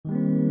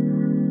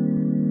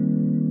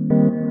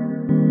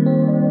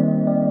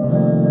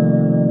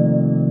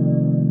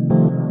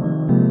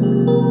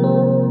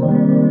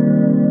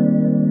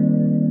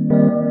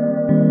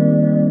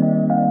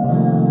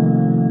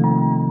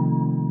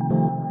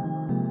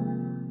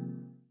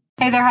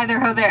Hey there, hi there,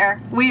 ho there.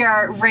 We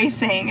are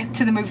racing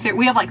to the movie theater.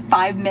 We have like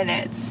 5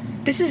 minutes.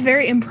 This is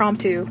very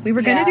impromptu. We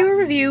were going to do a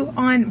review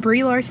on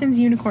Brie Larson's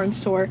Unicorn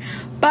Store,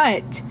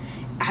 but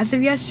as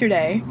of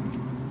yesterday,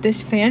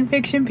 this fan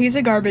fiction piece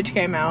of garbage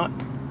came out.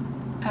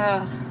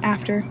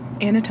 After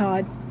Anna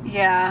Todd.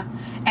 Yeah,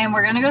 and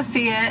we're going to go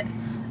see it.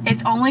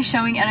 It's only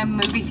showing at a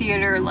movie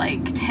theater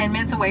like 10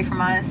 minutes away from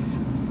us.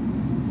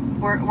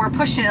 We're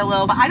pushing it a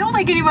little, but I don't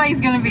think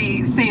anybody's going to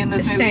be seeing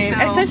this movie.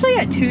 Same, especially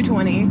at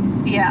 2:20.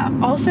 Yeah.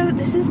 Also,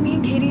 this is me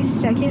and Katie's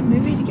second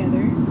movie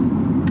together.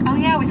 Oh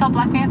yeah, we saw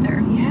Black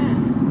Panther.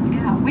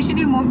 Yeah, we should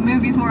do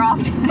movies more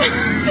often.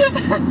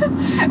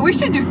 We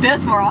should do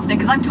this more often,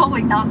 because I'm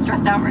totally not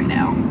stressed out right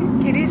now.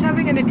 Katie's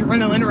having an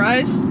adrenaline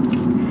rush.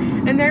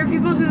 And there are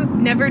people who've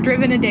never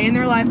driven a day in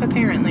their life,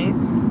 apparently.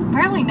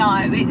 Apparently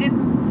not.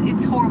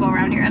 It's horrible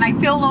around here, and I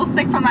feel a little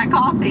sick from that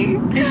coffee.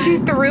 And she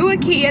threw a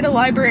key at a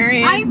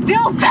librarian. I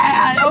feel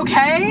bad,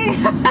 okay?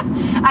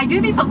 I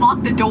didn't even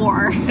lock the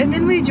door. And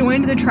then we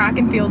joined the track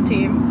and field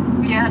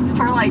team. Yes,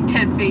 for like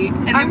 10 feet,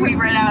 and then we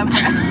ran out of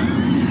breath.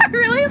 I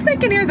really hope they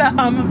can hear the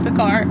hum of the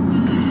car.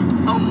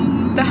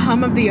 The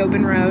hum of the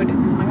open road. Oh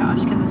my gosh,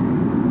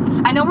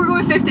 I know we're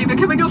going 50, but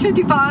can we go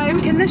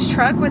 55? Can this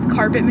truck with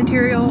carpet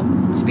material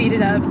speed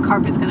it up?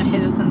 Carpet's gonna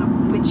hit us in the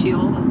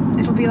windshield.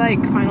 It'll be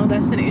like Final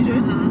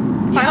Destination.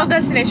 Final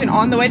Destination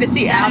on the way to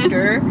see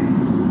After.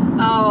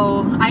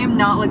 Oh, I am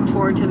not looking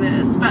forward to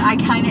this, but I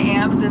kind of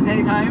am at the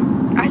same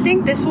time. I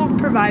think this will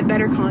provide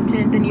better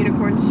content than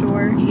Unicorn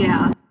Store.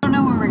 Yeah. I don't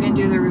know when we're going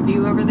to do the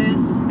review over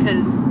this,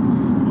 because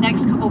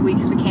next couple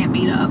weeks we can't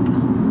meet up.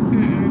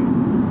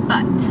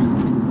 But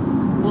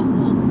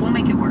we'll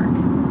make it work.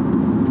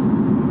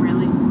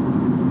 Really.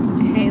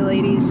 Hey,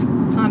 ladies.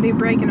 Let's not be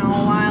breaking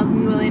all wild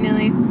and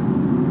willy-nilly.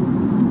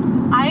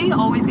 I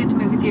always get to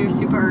movie theaters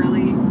super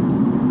early.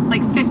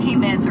 Like 15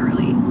 minutes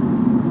early.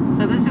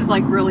 So this is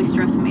like really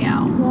stressing me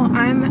out. Well,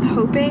 I'm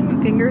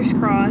hoping, fingers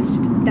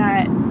crossed,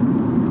 that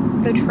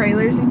the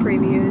trailers and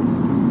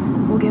previews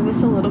will give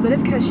us a little bit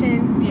of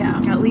cushion.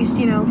 Yeah. At least,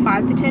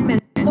 5 to 10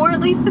 minutes. Or at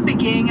least the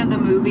beginning of the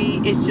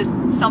movie is just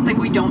something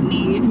we don't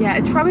need. Yeah,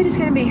 it's probably just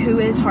going to be who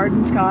is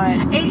Hardin Scott.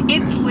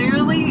 It's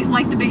literally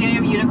like the beginning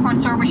of Unicorn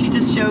Store, where she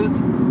just shows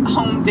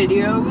home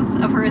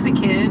videos of her as a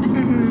kid.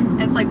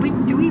 And it's like,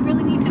 do we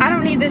really need to know I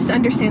don't need this to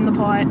understand the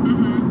plot.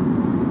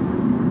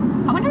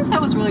 I wonder if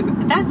that was really...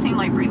 That seemed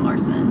like Brie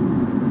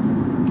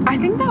Larson. I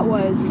think that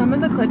was. Some of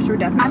the clips were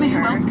definitely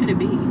her. Who else could it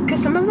be?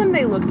 Because some of them,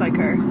 they looked like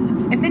her.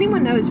 If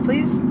anyone knows,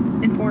 please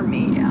inform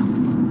me. Yeah.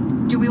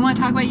 Do we want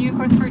to talk about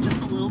Unicorn Store just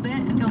a little bit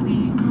until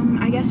we...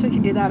 I guess we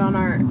could do that on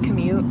our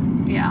commute.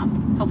 Yeah.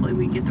 Hopefully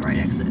we get the right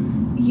exit.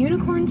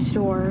 Unicorn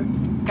Store.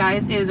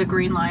 Guys, it is a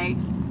green light.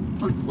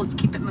 Let's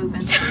keep it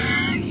moving.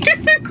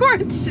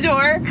 Unicorn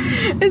Store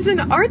is an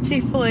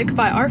artsy flick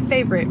by our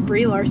favorite,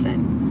 Brie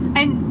Larson.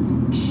 And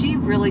she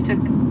really took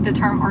the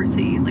term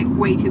artsy, like,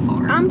 way too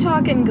far. I'm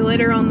talking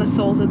glitter on the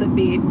soles of the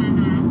feet.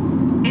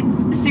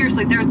 It's,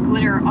 seriously, there's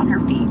glitter on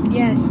her feet.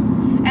 Yes.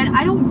 And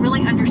I don't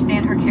really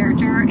understand her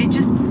character. It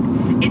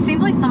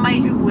seems like somebody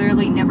who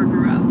literally never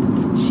grew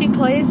up. She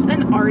plays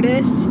an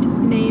artist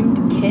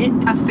named Kit.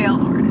 A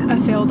failed artist. A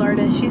failed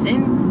artist. She's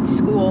in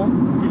school.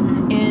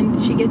 And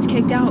she gets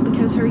kicked out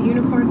because her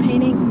unicorn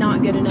painting,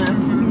 not good enough.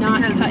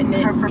 Not because cutting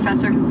it. Her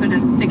professor who put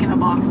a stick in a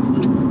box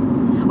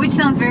which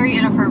sounds very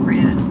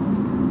inappropriate.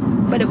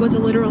 But it was a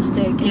literal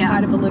stick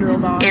inside of a literal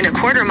box. In a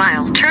quarter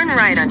mile, turn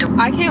right onto...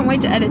 I can't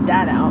wait to edit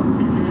that out.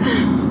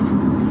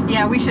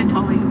 Yeah, we should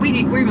totally...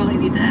 We really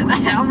need to edit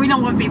that out. We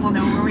don't want people to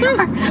know where we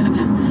are.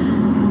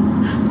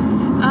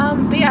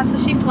 But yeah, so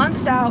she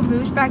flunks out,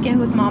 moves back in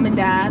with mom and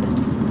dad,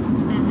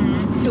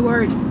 who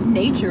are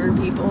nature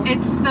people.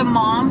 It's the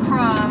mom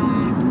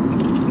from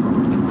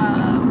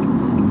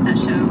that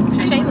show,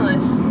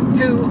 Shameless.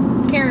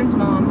 Karen's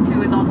mom.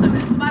 Who is also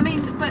in... I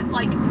mean, but,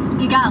 like,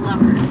 you gotta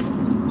love her.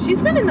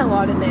 She's been in a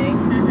lot of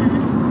things.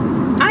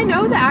 I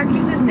know the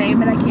actress's name,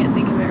 but I can't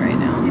think of it right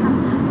now.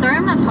 Yeah. Sorry,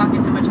 I'm not talking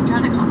so much. I'm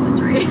trying to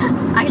concentrate.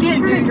 I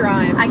can't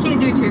drive. I can't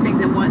do two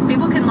things at once.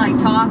 People can, like,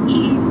 talk,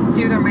 eat,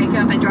 do their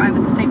makeup, and drive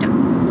at the same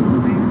time.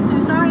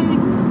 Sorry.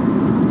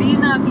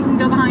 Speeding up. You can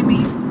go behind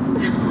me.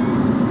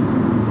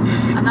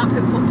 I'm not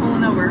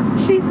pulling over.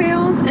 She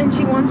fails, and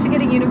she wants to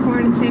get a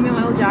unicorn, and Samuel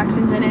L.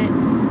 Jackson's in it.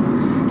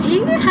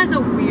 He has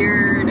a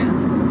weird...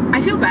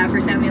 I feel bad for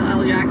Samuel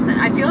L. Jackson.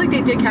 I feel like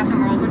they did Captain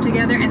Marvel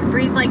together, and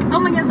Brie's like, oh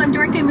my gosh, I'm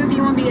directing a movie,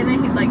 you want to be in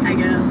it? He's like, I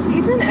guess.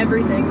 He's in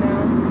everything,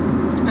 though.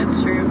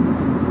 That's true.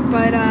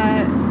 But,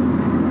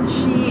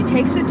 she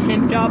takes a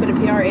temp job at a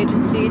PR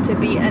agency to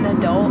be an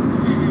adult.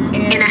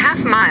 And in a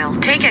half mile,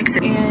 take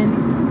exit.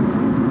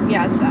 And,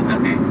 yeah, it's that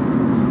one. Okay.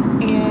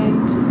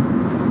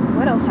 And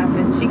what else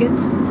happens? She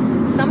gets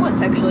somewhat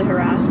sexually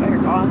harassed by her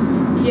boss.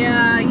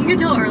 Yeah, you can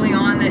tell early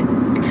on that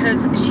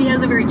because she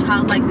has a very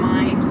childlike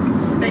mind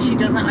that she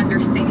doesn't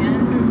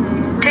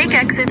understand. Take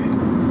exit.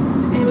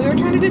 And we were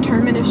trying to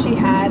determine if she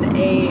had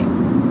a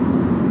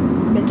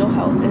mental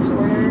health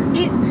disorder.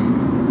 I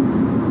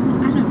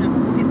don't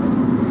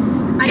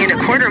know. In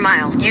a quarter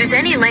mile, use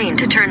any lane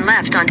to turn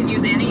left onto...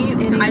 Use any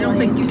I don't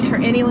think you can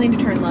turn any lane to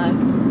turn left.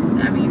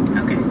 I mean,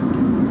 okay.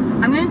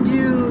 I'm going to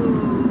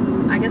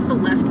do, I guess, the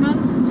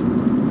leftmost.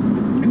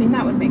 I mean,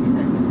 that would make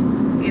sense.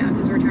 Yeah,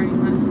 because we're turning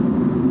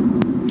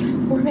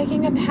left. We're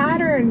making a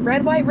pattern.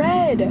 Red, white,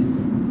 red.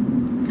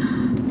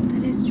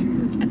 That is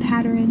true. A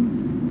pattern.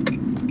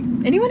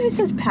 Anyone who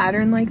says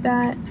pattern like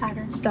that,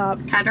 Pattern. stop.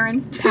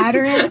 Pattern.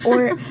 Pattern,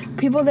 or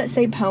people that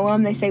say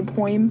poem, they say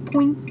poem.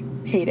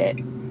 Poing. Hate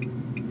it.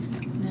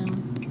 No.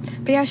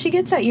 But yeah, she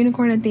gets that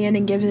unicorn at the end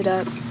and gives it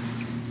up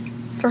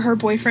for her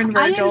boyfriend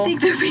Virgil. I didn't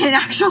think there'd be an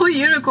actual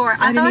unicorn.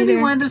 I thought it'd be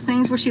either. one of those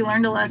things where she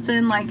learned a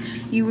lesson, like,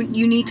 you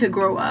need to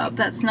grow up.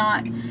 That's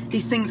not,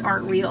 these things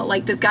aren't real.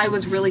 Like, this guy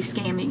was really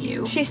scamming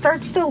you. She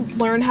starts to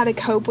learn how to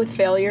cope with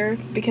failure,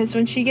 because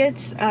when she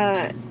gets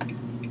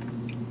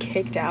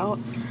kicked out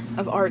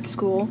of art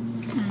school,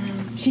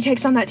 she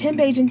takes on that temp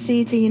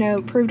agency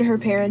to, prove to her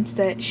parents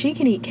that she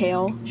can eat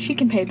kale, she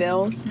can pay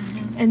bills,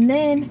 and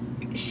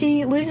then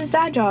she loses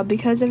that job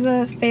because of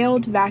a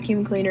failed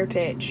vacuum cleaner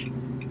pitch.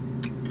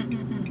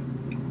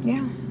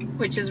 Yeah.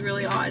 Which is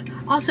really odd.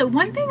 Also,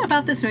 one thing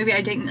about this movie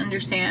I didn't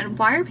understand,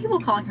 why are people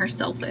calling her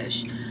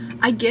selfish?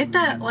 I get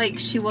that, like,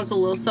 she was a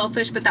little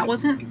selfish, but that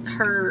wasn't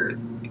her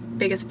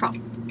biggest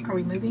problem. Are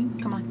we moving?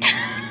 Come on.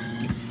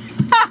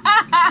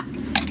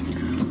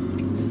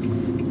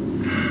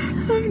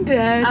 I'm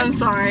dead. I'm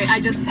sorry.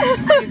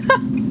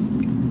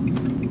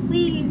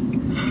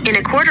 In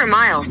a quarter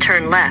mile,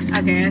 turn left.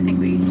 Okay, I think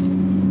we...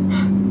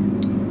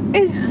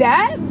 Is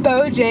that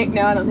Bojack?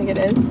 No, I don't think it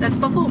is. That's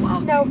Buffalo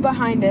Wild. No,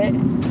 behind it.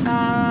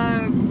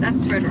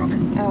 That's Red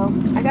Robin. Oh,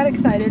 I got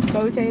excited.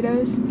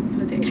 Potatoes.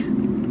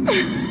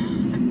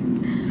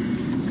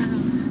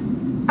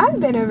 I've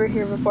been over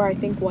here before, I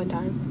think, one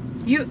time.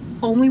 You...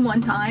 Only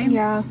one time?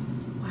 Yeah.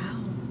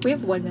 Wow. We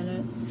have 1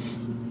 minute.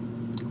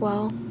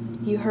 Well,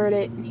 you heard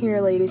it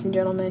here, ladies and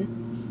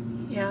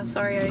gentlemen. Yeah,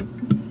 sorry I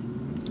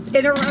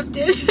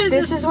interrupted.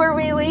 This is where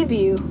we leave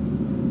you.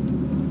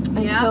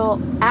 Until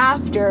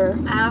after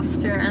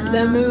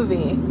the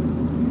movie.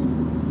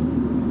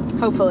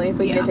 Hopefully, if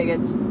we get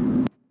tickets.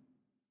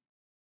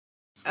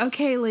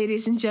 Okay,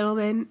 ladies and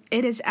gentlemen,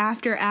 it is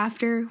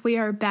after. We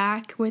are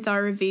back with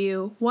our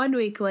review 1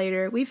 week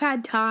later. We've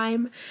had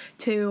time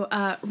to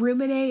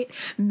ruminate,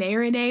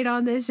 marinate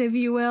on this, if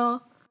you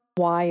will.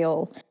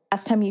 While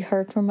last time you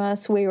heard from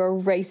us, we were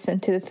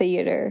racing to the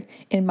theater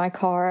in my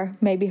car.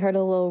 Maybe heard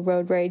a little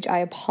road rage. I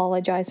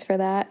apologize for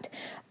that.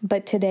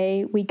 But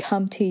today we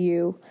come to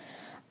you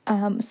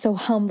so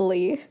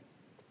humbly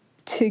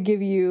to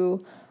give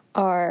you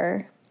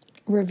our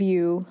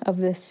review of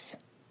this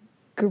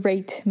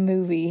great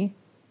movie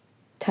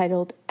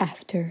titled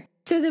After.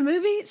 So the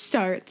movie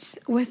starts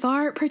with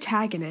our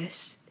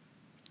protagonist,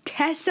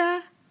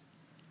 Tessa,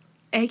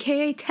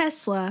 aka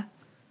Tesla,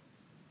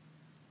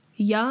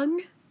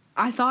 Young.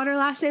 I thought her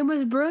last name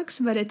was Brooks,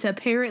 but it's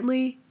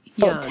apparently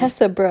Young. Oh,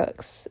 Tessa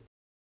Brooks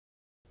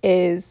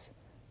is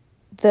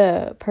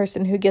the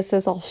person who gets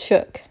us all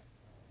shook,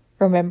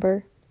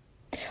 remember?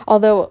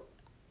 Although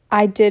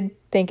I did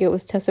think it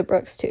was Tessa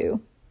Brooks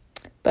too.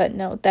 But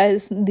no, that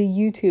is the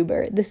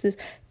YouTuber. This is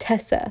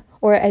Tessa,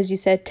 or as you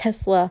said,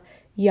 Tesla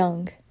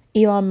Young.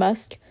 Elon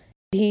Musk,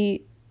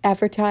 he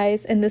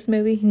advertised in this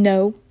movie?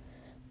 No.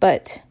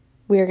 But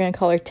we are going to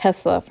call her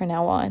Tesla from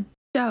now on.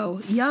 So,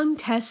 young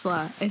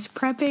Tesla is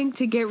prepping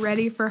to get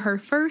ready for her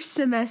first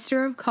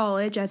semester of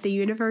college at the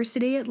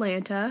University of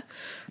Atlanta.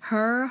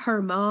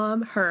 Her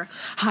mom, her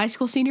high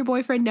school senior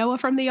boyfriend, Noah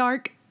from the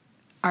Ark,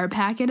 are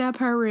packing up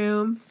her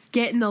room,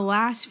 getting the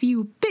last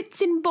few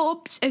bits and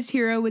bobs, as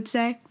Hero would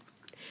say,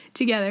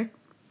 together.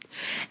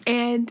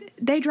 And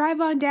they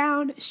drive on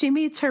down. She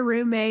meets her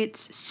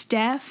roommates,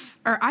 Steph,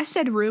 or I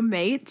said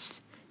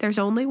roommates. There's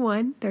only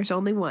one.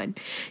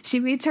 She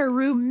meets her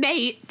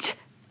roommate,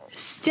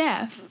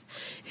 Steph,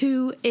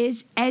 who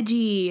is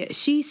edgy.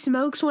 She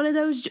smokes one of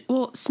those,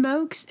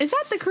 smokes. Is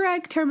that the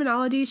correct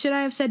terminology? Should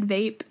I have said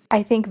vape?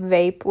 I think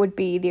vape would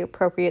be the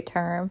appropriate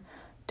term.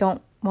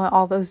 Don't want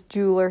all those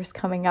jewelers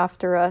coming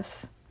after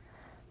us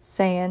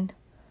saying,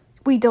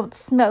 we don't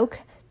smoke.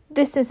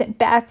 This isn't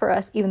bad for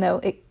us, even though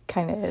it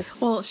kind of is.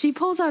 Well, she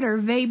pulls out her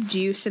vape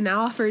juice and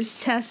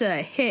offers Tessa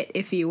a hit,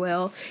 if you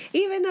will,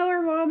 even though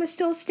her mom is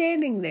still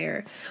standing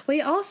there.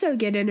 We also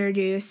get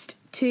introduced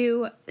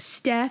to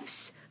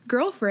Steph's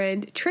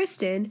girlfriend,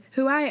 Tristan,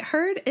 who I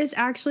heard is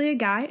actually a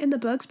guy in the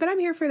books, but I'm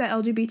here for the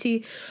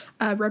LGBT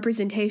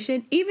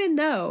representation, even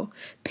though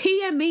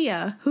Pia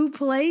Mia, who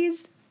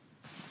plays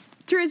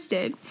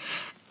Tristan,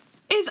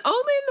 is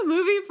only in the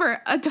movie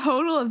for a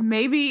total of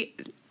maybe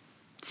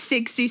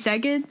 60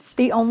 seconds.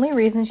 The only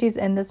reason she's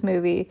in this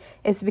movie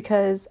is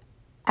because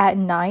at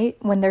night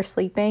when they're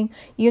sleeping,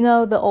 you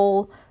know the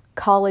old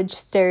college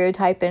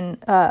stereotype in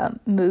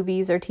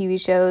movies or TV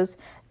shows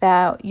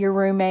that your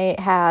roommate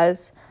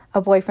has a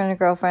boyfriend or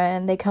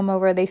girlfriend, they come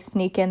over, they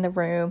sneak in the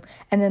room,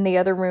 and then the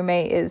other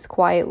roommate is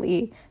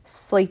quietly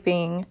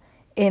sleeping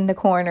in the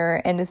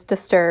corner and is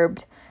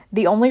disturbed.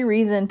 The only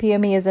reason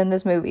PME is in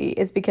this movie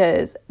is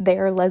because they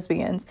are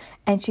lesbians,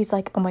 and she's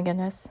like, oh my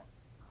goodness,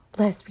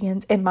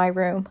 Lesbians in my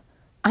room.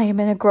 I am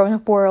in a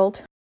grown-up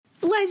world.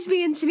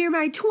 Lesbians near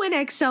my twin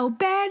XL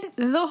bed.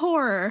 The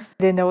horror.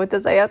 Didn't know what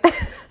to say.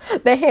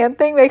 The hand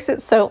thing makes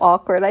it so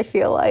awkward, I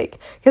feel like.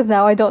 Because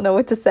now I don't know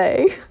what to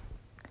say.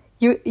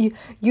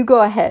 You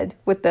go ahead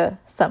with the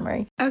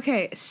summary.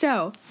 Okay,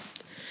 so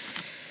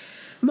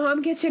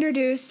Mom gets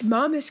introduced.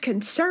 Mom is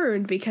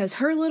concerned because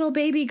her little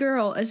baby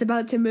girl is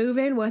about to move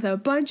in with a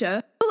bunch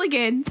of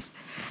hooligans.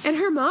 And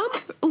her mom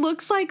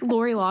looks like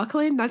Lori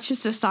Loughlin. That's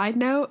just a side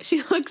note.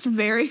 She looks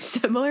very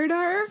similar to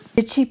her.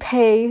 Did she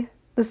pay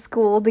the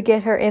school to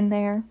get her in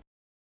there?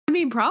 I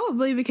mean,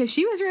 probably, because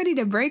she was ready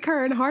to break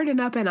her and harden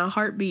up in a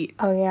heartbeat.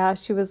 Oh, yeah.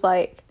 She was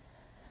like...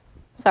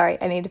 Sorry,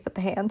 I need to put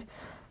the hand.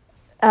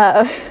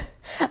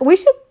 We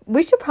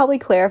should probably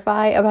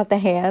clarify about the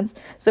hands.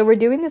 So we're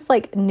doing this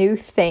like new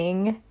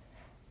thing,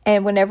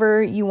 and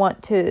whenever you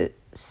want to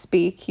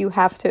speak, you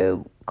have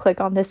to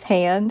click on this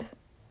hand,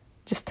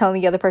 just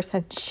telling the other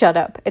person, shut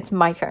up, it's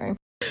my turn.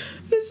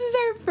 This is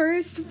our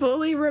first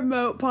fully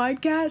remote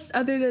podcast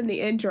other than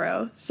the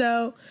intro,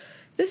 so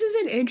this is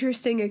an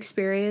interesting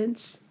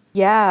experience.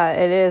 Yeah,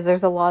 it is.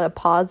 There's a lot of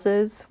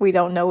pauses. We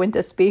don't know when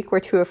to speak. We're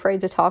too afraid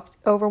to talk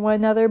over one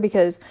another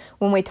because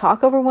when we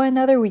talk over one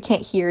another, we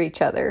can't hear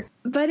each other.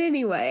 But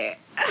anyway,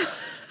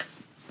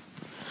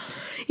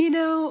 you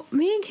know,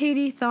 me and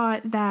Katie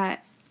thought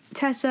that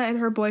Tessa and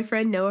her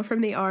boyfriend Noah from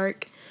the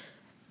Ark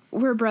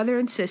were brother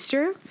and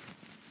sister,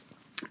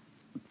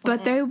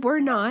 but they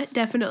were not.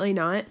 Definitely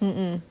not.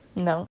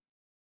 No.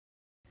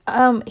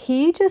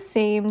 He just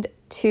seemed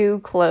too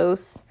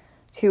close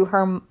to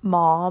her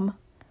mom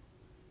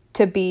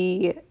to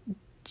be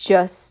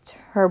just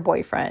her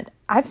boyfriend.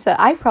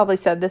 I've probably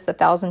said this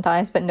 1,000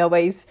 times, but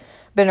nobody's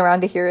been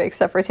around to hear it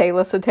except for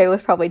Taylor, so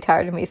Taylor's probably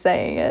tired of me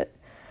saying it.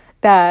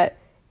 That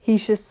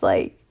he's just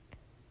like,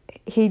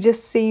 he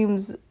just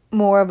seems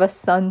more of a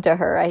son to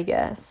her, I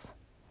guess.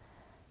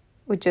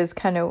 Which is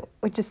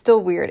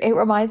still weird. It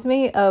reminds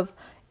me of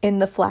in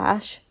The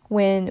Flash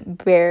when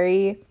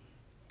Barry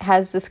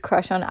has this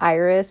crush on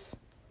Iris,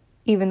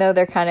 even though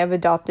they're kind of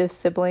adoptive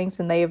siblings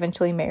and they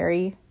eventually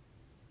marry.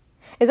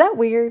 Is that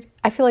weird?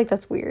 I feel like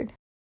that's weird.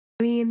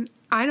 I mean,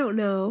 I don't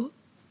know.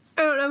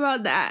 I don't know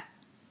about that.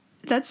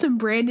 That's some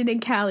Brandon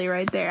and Callie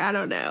right there. I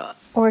don't know.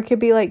 Or it could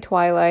be like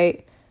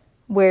Twilight,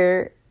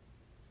 where,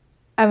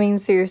 I mean,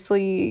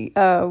 seriously,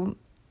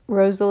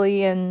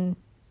 Rosalie and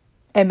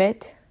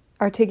Emmett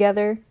are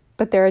together,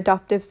 but they're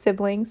adoptive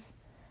siblings.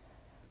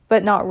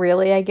 But not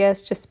really, I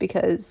guess, just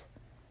because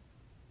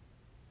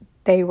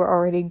they were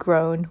already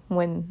grown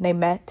when they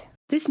met.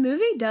 This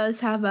movie does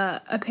have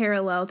a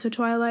parallel to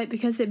Twilight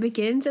because it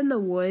begins in the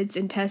woods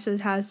and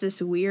Tessa has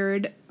this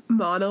weird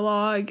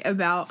monologue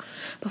about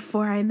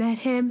before I met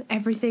him,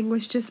 everything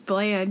was just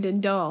bland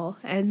and dull.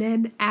 And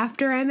then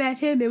after I met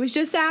him, it was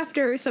just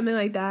after, something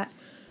like that.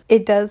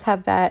 It does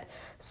have that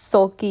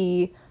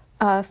sulky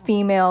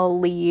female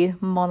lead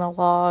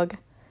monologue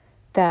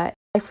that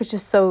life was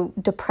just so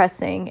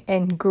depressing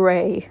and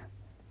gray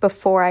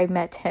before I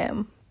met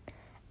him.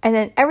 And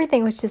then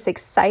everything was just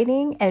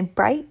exciting and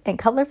bright and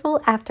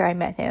colorful after I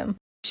met him.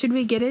 Should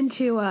we get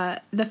into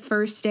the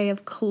first day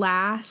of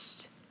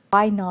class?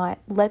 Why not?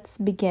 Let's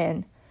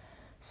begin.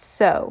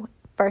 So,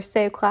 first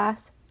day of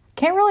class.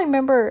 Can't really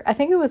remember. I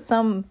think it was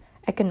some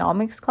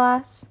economics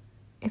class,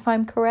 if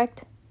I'm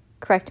correct.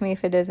 Correct me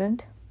if it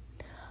isn't.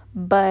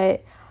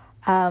 But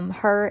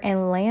her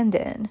and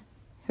Landon,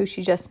 who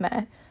she just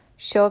met,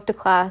 show up to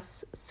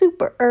class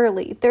super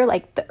early. They're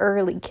like the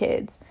early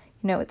kids.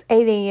 You know, it's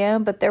 8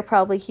 a.m., but they're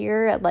probably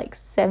here at like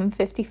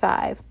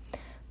 7:55.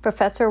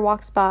 Professor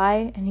walks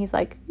by, and he's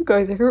like, you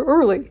guys are here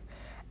early.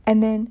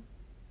 And then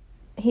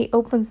he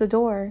opens the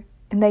door,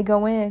 and they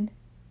go in.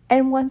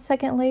 And 1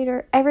 second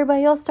later,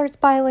 everybody else starts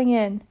piling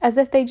in, as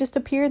if they just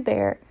appeared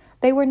there.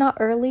 They were not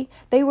early.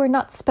 They were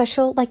not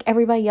special like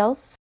everybody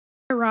else.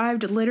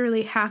 Arrived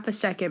literally half a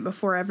second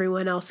before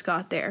everyone else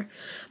got there.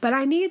 But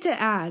I need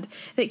to add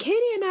that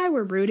Katie and I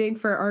were rooting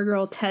for our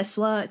girl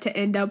Tesla to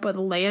end up with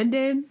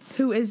Landon,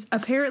 who is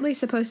apparently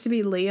supposed to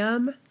be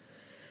Liam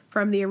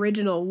from the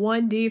original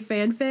 1D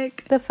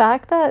fanfic. The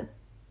fact that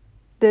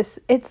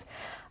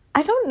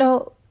I don't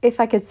know if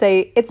I could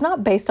say it's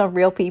not based on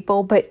real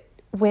people, but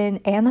when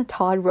Anna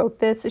Todd wrote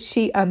this,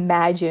 she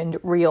imagined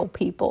real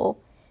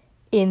people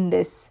in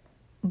this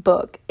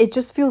book. It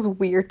just feels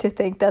weird to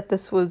think that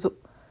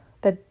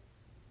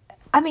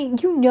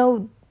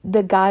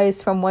the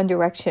guys from One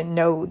Direction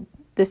know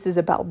this is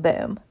about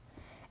them.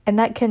 And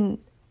that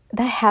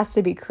has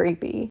to be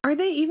creepy. Are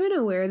they even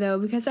aware, though?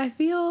 Because I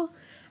feel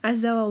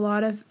as though a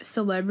lot of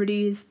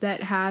celebrities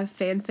that have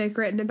fanfic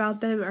written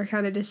about them are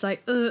kind of just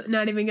like,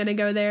 not even gonna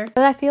go there.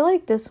 But I feel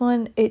like this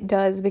one, it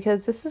does,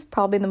 because this is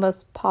probably the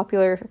most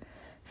popular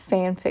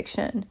fan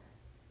fiction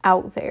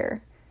out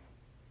there.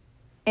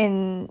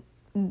 And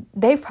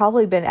they've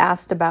probably been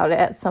asked about it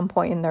at some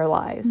point in their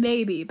lives.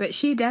 Maybe, but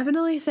she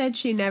definitely said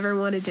she never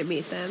wanted to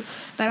meet them.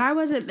 But I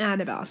wasn't mad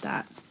about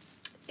that.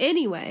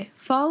 Anyway,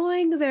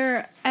 following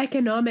their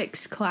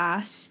economics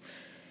class,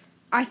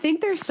 I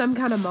think there's some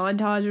kind of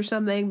montage or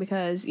something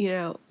because, you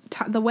know,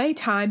 the way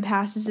time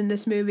passes in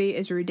this movie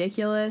is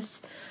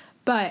ridiculous.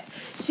 But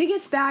she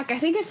gets back, I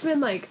think it's been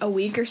like a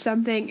week or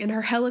something, and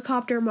her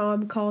helicopter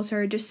mom calls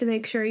her just to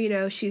make sure, you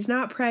know, she's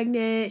not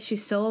pregnant,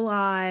 she's still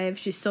alive,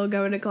 she's still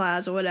going to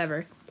class or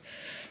whatever.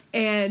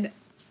 And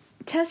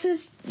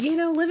Tessa's, you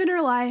know, living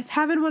her life,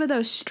 having one of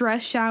those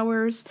stress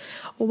showers,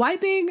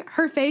 wiping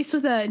her face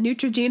with a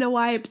Neutrogena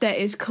wipe that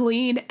is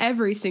clean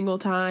every single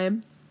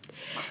time.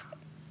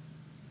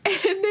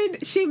 And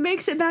then she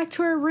makes it back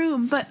to her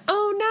room, but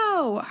oh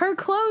no, her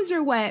clothes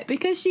are wet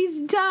because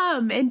she's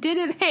dumb and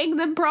didn't hang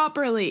them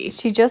properly.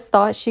 She just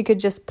thought she could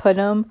just put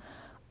them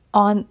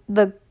on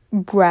the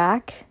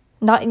rack,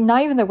 not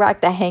even the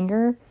rack, the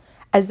hanger,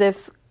 as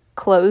if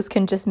clothes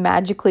can just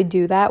magically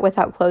do that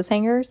without clothes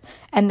hangers,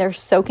 and they're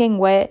soaking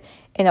wet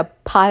in a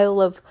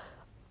pile of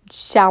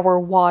shower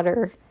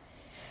water.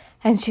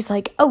 And she's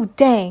like, oh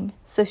dang.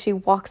 So she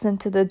walks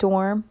into the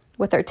dorm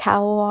with her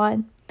towel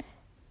on,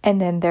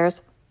 and then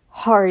there's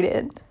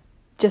Hardin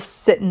just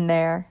sitting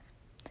there,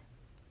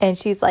 and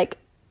she's like,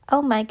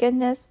 oh my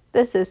goodness,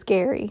 this is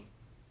scary.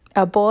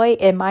 A boy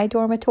in my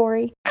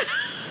dormitory. You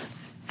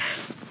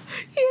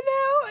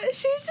know,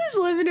 she's just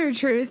living her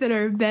truth in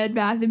her Bed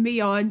Bath &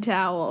 Beyond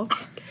towel,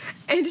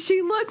 and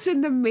she looks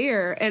in the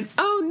mirror and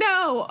oh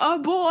no, a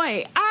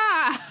boy.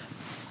 I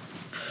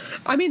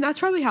mean, that's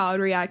probably how I would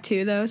react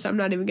too, though, so I'm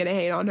not even gonna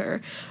hate on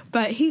her.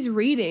 But he's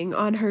reading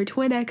on her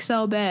twin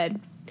XL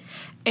bed.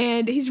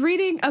 And he's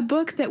reading a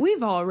book that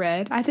we've all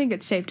read. I think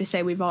it's safe to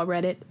say we've all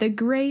read it. The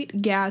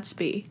Great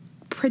Gatsby.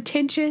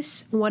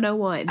 Pretentious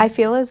 101. I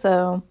feel as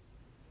though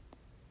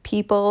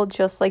people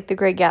just like The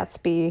Great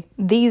Gatsby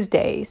these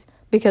days,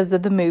 because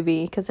of the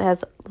movie, because it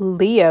has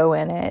Leo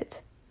in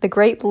it. The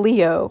Great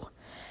Leo.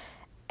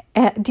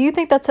 Do you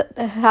think that's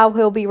how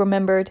he'll be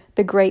remembered?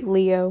 The Great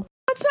Leo?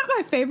 That's not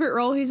my favorite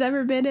role he's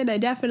ever been in. I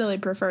definitely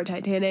prefer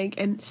Titanic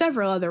and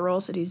several other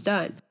roles that he's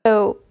done.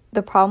 So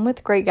the problem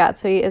with Great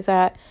Gatsby is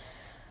that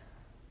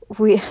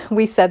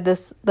we said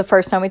this the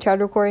first time we tried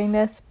recording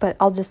this, but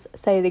I'll just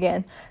say it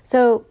again.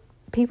 So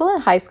people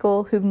in high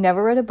school who've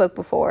never read a book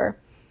before,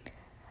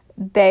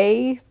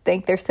 they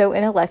think they're so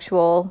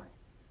intellectual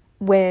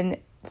when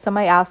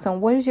somebody asks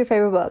them, what is your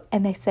favorite book?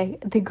 And they say,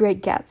 The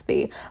Great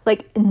Gatsby.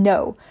 Like,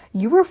 no,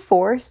 you were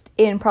forced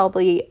in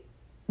probably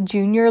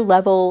junior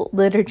level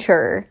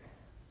literature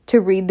to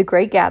read The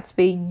Great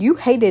Gatsby. You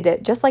hated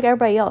it just like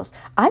everybody else.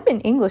 I'm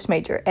an English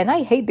major and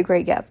I hate The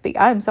Great Gatsby.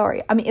 I'm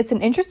sorry. I mean, it's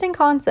an interesting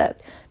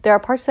concept. There are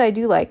parts that I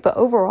do like, but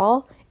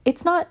overall,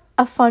 it's not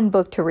a fun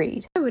book to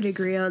read. I would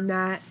agree on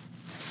that.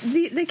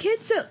 The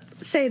kids that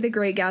say The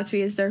Great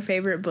Gatsby is their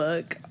favorite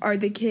book are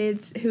the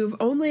kids who've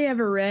only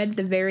ever read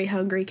The Very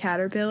Hungry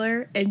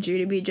Caterpillar and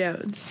Junie B.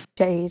 Jones.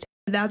 Shade.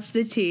 That's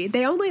the tea.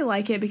 They only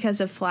like it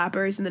because of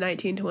flappers in the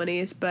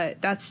 1920s,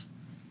 but that's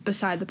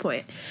beside the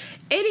point.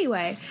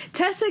 Anyway,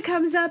 Tessa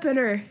comes up in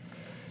her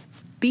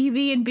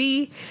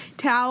BB&B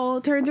towel,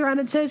 turns around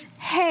and says,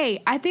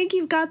 hey, I think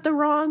you've got the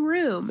wrong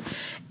room.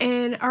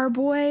 And our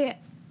boy,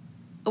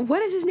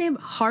 what is his name?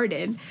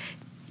 Hardin,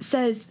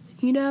 says,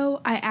 you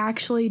know, I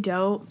actually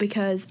don't,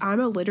 because I'm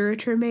a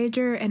literature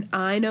major and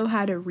I know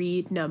how to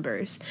read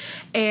numbers.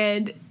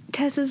 And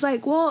Tessa's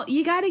like, well,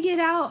 you got to get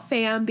out,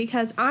 fam,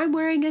 because I'm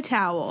wearing a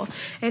towel.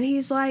 And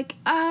he's like,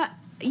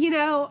 you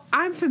know,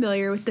 I'm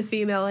familiar with the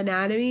female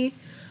anatomy.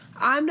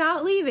 I'm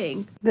not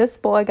leaving. This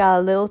boy got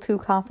a little too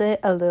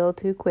confident, a little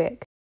too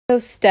quick. So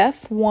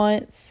Steph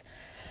wants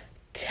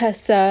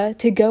Tessa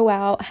to go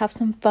out, have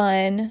some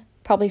fun,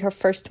 probably her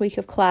first week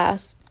of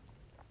class.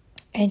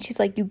 And she's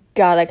like, you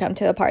gotta come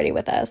to the party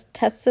with us.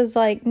 Tessa's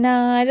like,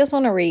 nah, I just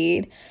want to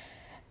read.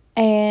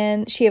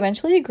 And she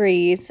eventually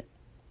agrees.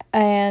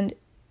 And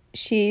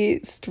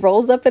she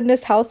strolls up in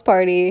this house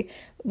party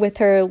with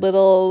her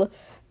little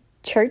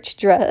church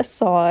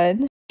dress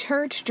on.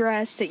 Church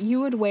dress that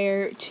you would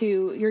wear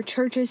to your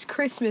church's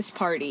Christmas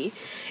party.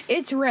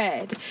 It's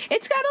red.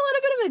 It's got a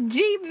little bit of a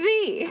deep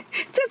V.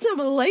 It's got some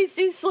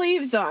lacy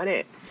sleeves on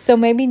it. So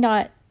maybe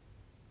not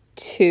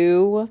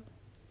too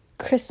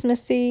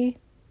Christmassy,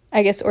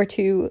 I guess, or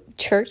too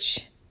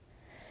church.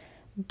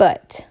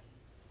 But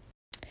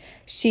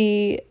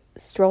she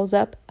strolls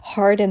up.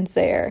 Hardin's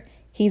there.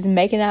 He's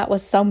making out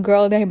with some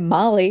girl named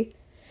Molly.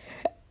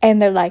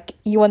 And they're like,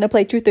 you want to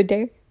play truth or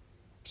dare?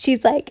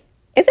 She's like,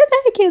 isn't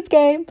that a kid's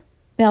game?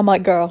 And I'm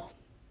like, girl,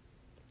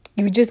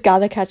 you just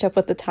gotta catch up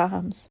with the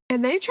times.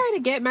 And they try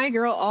to get my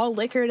girl all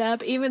liquored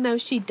up, even though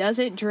she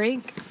doesn't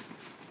drink.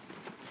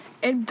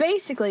 And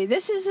basically,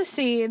 this is a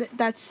scene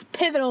that's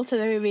pivotal to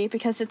the movie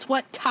because it's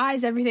what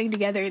ties everything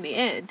together in the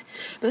end.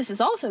 But this is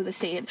also the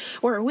scene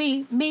where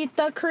we meet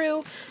the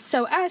crew.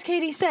 So, as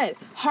Katie said,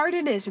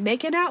 Hardin is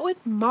making out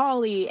with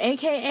Molly,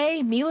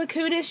 a.k.a. Mila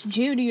Kunis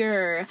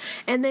Jr.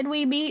 And then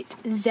we meet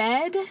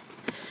Zed,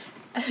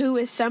 who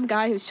is some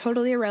guy who's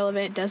totally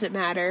irrelevant, doesn't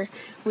matter.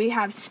 We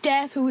have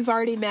Steph, who we've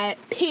already met,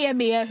 Pia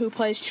Mia, who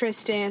plays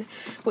Tristan.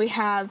 We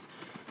have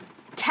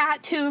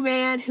Tattoo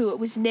Man,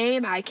 whose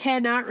name I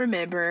cannot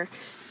remember.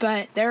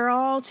 But they're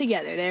all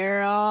together.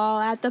 They're all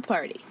at the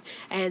party.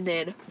 And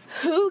then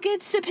who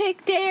gets to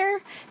pick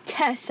Dare?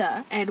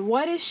 Tessa. And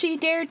what is she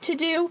dared to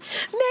do?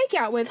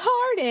 Make out with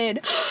Hardin.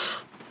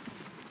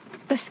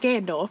 The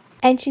scandal.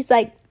 And she's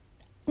like,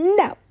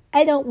 no,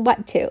 I don't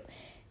want to.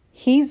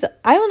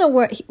 I don't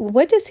know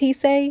what does he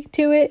say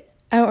to it?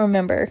 I don't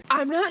remember.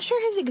 I'm not sure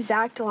his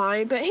exact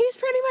line, but he's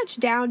pretty much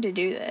down to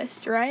do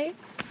this, right?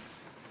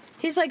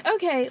 He's like,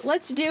 okay,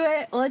 let's do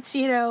it. Let's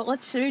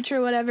smooch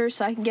or whatever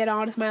so I can get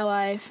on with my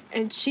life.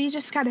 And she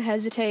just kind of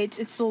hesitates.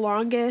 It's the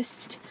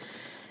longest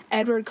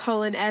Edward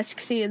Cullen-esque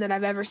scene that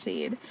I've ever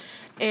seen.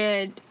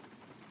 And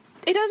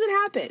it doesn't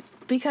happen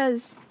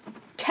because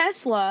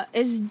Tesla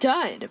is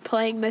done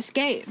playing this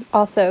game.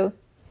 Also,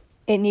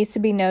 it needs to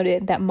be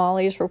noted that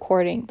Molly is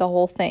recording the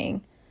whole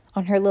thing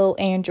on her little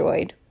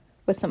Android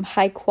with some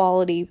high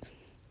quality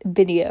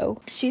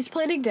video. She's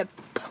planning to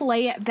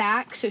play it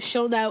back so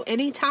she'll know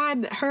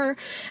anytime that her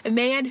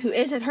man who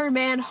isn't her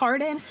man,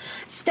 Hardin,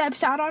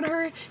 steps out on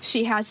her,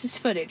 she has his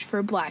footage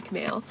for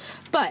blackmail.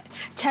 But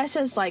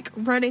Tessa's like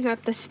running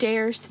up the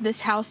stairs to this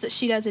house that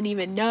she doesn't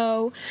even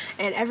know,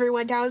 and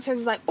everyone downstairs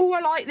is like, oh,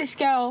 I like this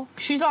girl.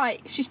 She's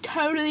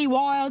totally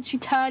wild. She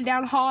turned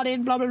down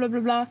Hardin, blah, blah, blah, blah,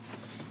 blah.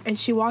 And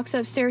she walks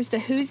upstairs to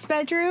whose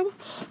bedroom?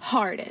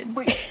 Hardin's.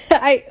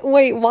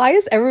 Wait, why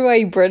is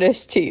everybody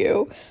British to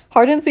you?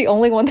 Hardin's the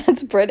only one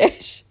that's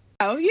British.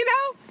 Oh,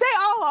 they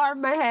all are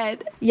in my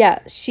head. Yeah,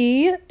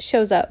 she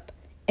shows up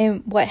in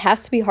what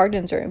has to be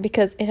Hardin's room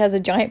because it has a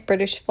giant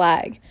British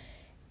flag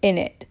in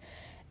it.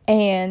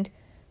 And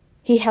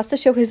he has to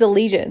show his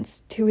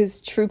allegiance to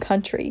his true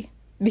country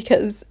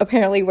because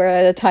apparently we're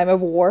at a time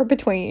of war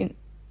between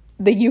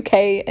the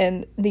UK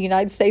and the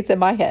United States in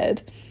my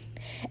head.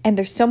 And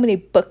there's so many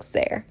books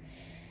there.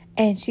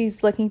 And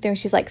she's looking through and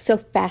she's like so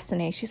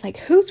fascinated. She's like,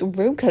 whose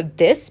room could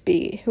this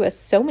be? Who has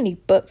so many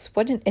books?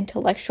 What an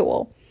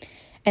intellectual.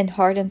 And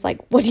Hardin's like,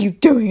 what are you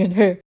doing in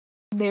here?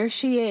 There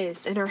she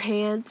is, in her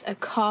hands, a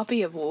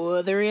copy of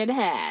Wuthering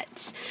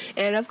Heights.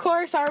 And of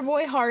course, our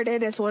boy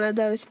Hardin is one of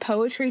those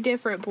poetry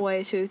different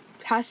boys who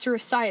has to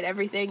recite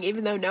everything,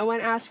 even though no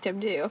one asked him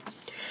to.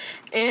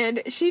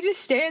 And she just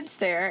stands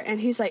there,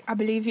 and he's like, I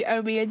believe you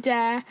owe me a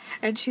dare.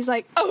 And she's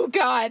like, oh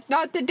God,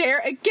 not the dare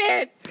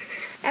again.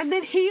 And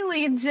then he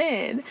leans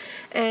in,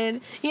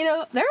 and, they're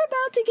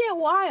about to get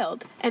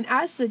wild. And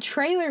as the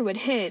trailer would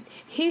hint,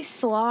 he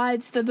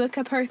slides the book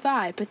up her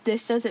thigh. But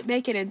this doesn't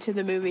make it into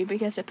the movie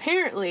because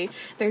apparently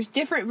there's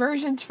different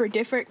versions for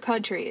different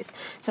countries.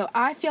 So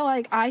I feel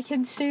like I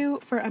can sue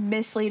for a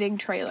misleading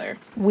trailer.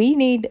 We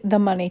need the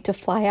money to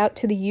fly out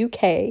to the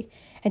UK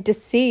and to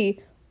see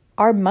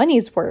our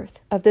money's worth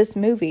of this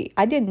movie.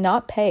 I did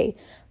not pay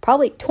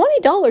probably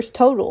 $20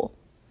 total,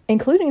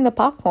 including the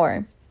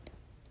popcorn,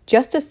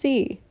 just to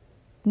see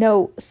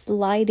no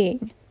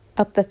sliding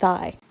up the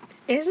thigh.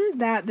 Isn't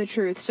that the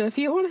truth? So if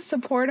you want to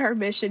support our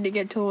mission to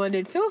get to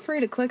London, feel free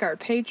to click our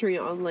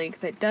Patreon link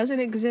that doesn't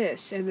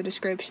exist in the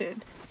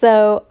description.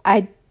 So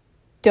I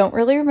don't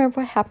really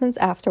remember what happens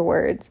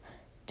afterwards.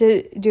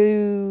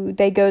 Do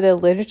they go to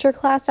literature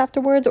class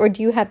afterwards, or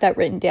do you have that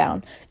written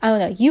down? I don't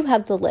know. You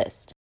have the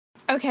list.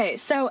 Okay,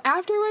 so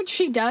afterwards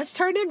she does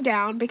turn him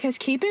down because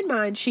keep in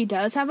mind she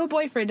does have a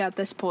boyfriend at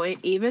this point,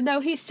 even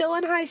though he's still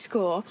in high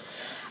school.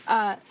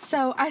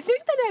 So I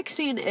think the next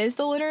scene is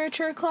the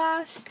literature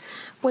class,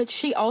 which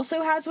she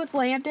also has with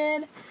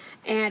Landon.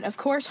 And of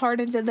course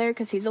Hardin's in there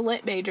because he's a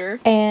lit major.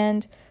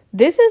 And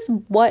this is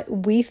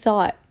what we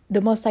thought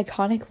the most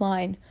iconic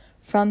line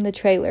from the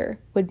trailer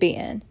would be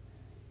in.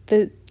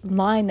 The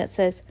line that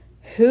says,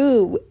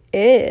 who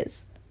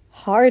is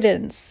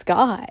Hardin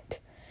Scott?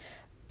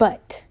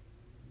 But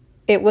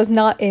it was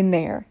not in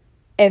there.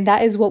 And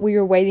that is what we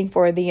were waiting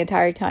for the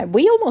entire time.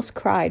 We almost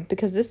cried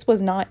because this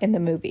was not in the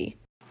movie.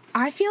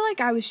 I feel like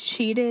I was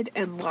cheated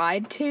and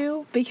lied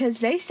to because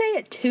they say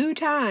it 2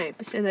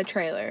 times in the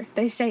trailer.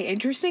 They say,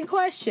 interesting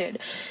question,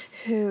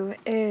 who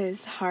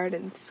is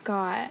Hardin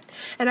Scott?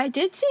 And I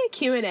did see a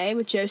Q&A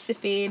with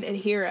Josephine and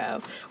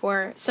Hero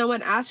where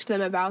someone asked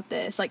them about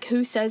this, like,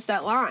 who says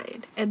that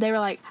line? And they were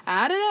like,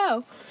 I don't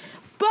know.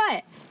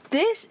 But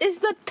this is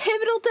the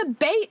pivotal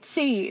debate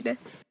scene.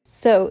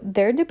 So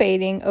they're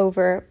debating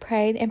over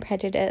Pride and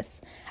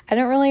Prejudice. I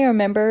don't really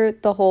remember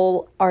the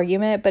whole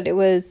argument, but it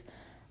was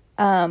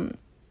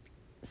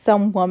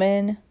some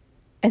woman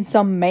and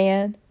some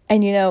man.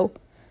 And,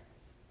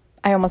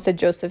 I almost said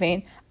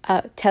Josephine.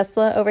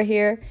 Tesla over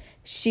here,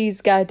 she's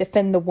got to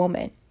defend the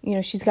woman.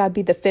 She's got to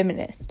be the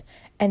feminist.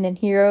 And then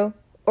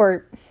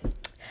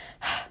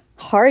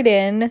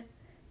Hardin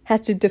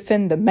has to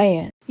defend the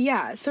man.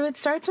 Yeah, so it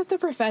starts with the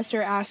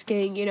professor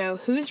asking,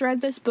 who's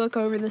read this book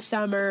over the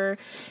summer?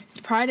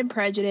 It's Pride and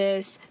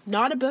Prejudice.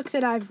 Not a book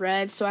that I've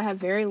read, so I have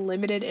very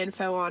limited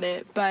info on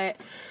it. But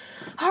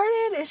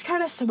Hardin is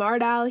kind of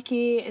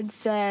smart-alecky and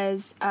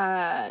says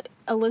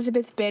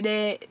Elizabeth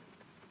Bennet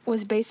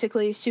was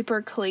basically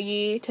super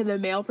clingy to the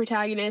male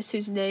protagonist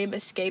whose name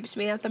escapes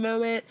me at the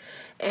moment.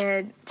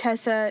 And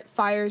Tessa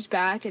fires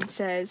back and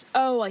says,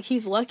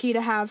 he's lucky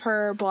to have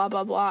her, blah,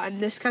 blah, blah.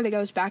 And this kind of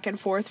goes back and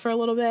forth for a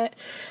little bit.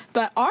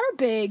 But our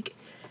big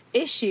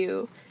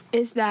issue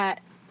is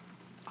that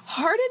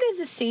Hardin is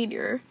a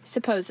senior,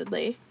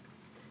 supposedly,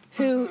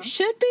 who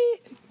should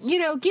be,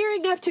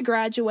 gearing up to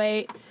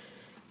graduate,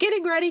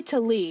 getting ready to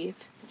leave.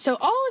 So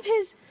all of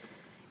his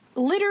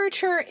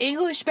literature,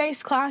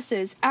 English-based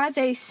classes as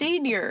a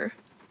senior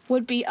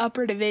would be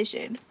upper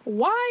division.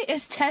 Why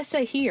is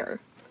Tessa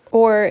here?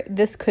 Or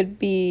this could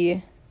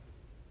be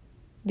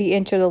the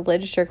intro to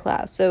literature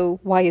class, so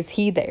why is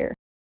he there?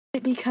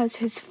 Because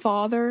his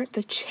father,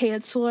 the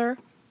chancellor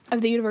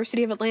of the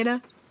University of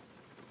Atlanta,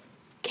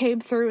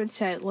 came through and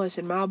said,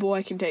 listen, my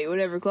boy can take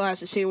whatever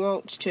classes he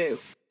wants to.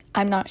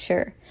 I'm not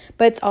sure.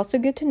 But it's also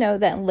good to know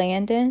that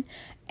Landon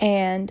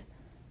and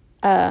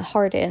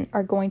Hardin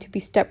are going to be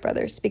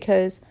stepbrothers,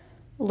 because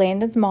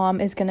Landon's mom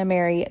is going to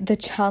marry the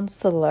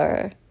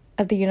chancellor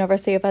of the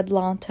University of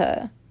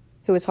Atlanta,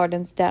 who is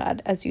Hardin's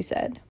dad, as you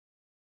said.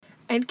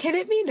 And can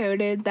it be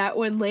noted that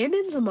when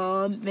Landon's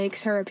mom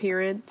makes her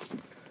appearance,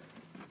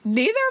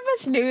 neither of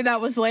us knew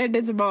that was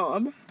Landon's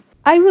mom.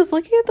 I was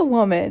looking at the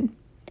woman,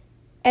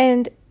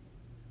 and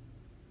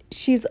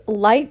she has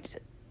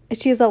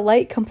a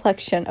light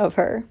complexion of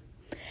her.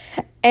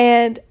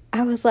 And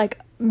I was like,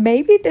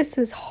 maybe this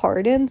is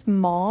Hardin's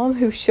mom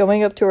who's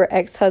showing up to her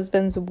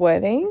ex-husband's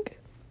wedding,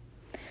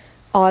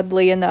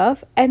 oddly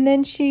enough. And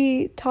then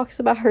she talks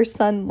about her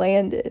son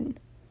Landon,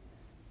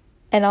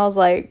 and I was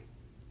like,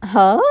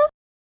 huh?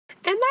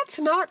 And that's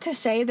not to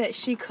say that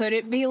she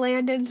couldn't be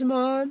Landon's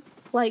mom.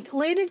 Like,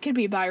 Landon could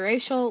be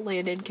biracial,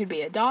 Landon could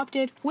be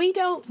adopted. We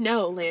don't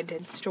know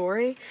Landon's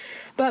story.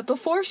 But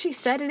before she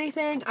said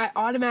anything, I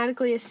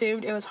automatically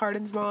assumed it was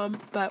Hardin's mom,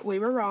 but we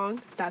were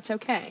wrong. That's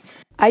okay.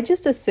 I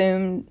just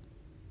assumed...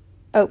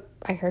 Oh,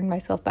 I heard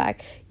myself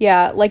back.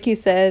 Yeah, like you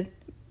said,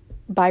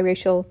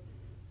 biracial,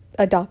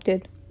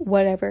 adopted,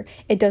 whatever.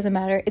 It doesn't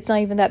matter. It's not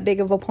even that big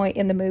of a point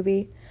in the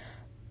movie.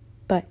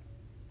 But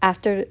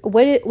after...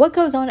 What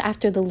goes on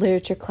after the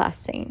literature class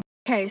scene?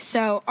 Okay,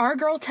 so our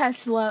girl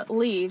Tesla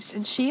leaves,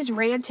 and she's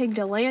ranting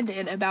to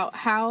Landon about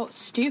how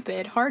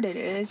stupid Hardin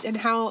is and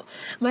how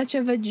much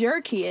of a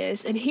jerk he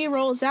is. And he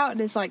rolls out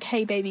and is like,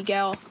 hey, baby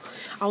girl,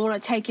 I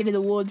want to take you to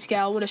the woods, girl.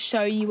 I want to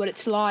show you what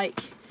it's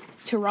like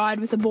to ride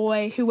with a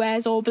boy who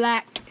wears all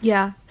black.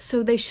 Yeah,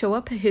 so they show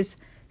up at his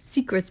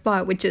secret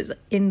spot, which is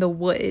in the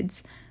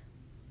woods,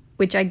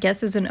 which I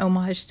guess is an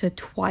homage to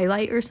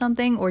Twilight or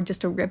something, or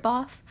just a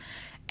ripoff.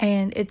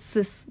 And it's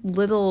this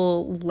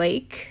little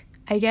lake,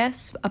 I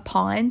guess, a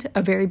pond,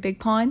 a very big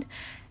pond,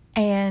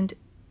 and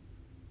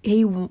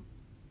he wants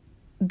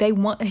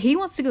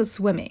to go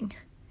swimming,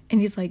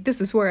 and he's like,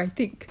 this is where I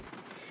think.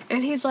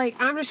 And he's like,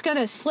 I'm just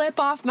gonna slip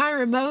off my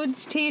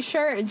Ramones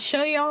t-shirt and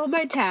show you all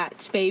my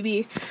tats,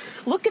 baby.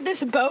 Look at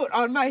this boat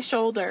on my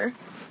shoulder.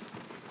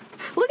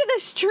 Look at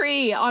this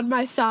tree on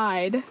my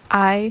side.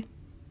 I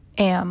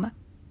am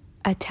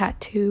a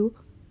tattoo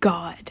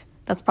god.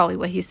 That's probably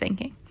what he's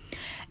thinking.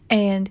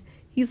 And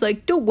he's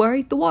like, don't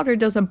worry, the water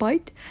doesn't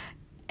bite.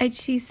 And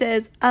she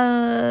says, I've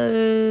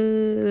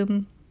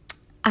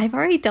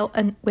already dealt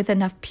with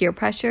enough peer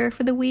pressure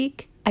for the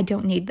week. I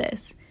don't need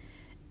this.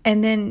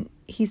 And then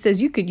he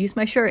says, you could use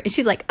my shirt. And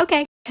she's like,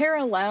 okay.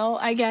 Parallel,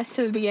 I guess,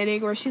 to the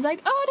beginning where she's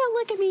like, oh, don't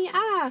look at me.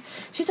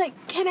 She's like,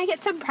 can I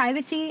get some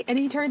privacy? And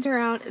he turns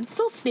around and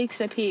still sneaks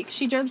a peek.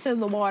 She jumps in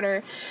the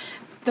water.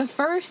 The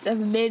first of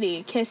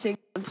many kissing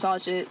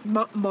montages.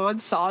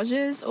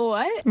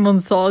 What?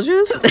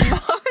 Montages?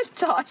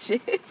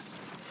 Montages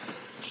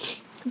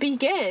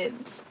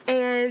begins,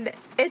 and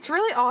it's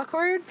really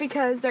awkward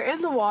because they're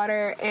in the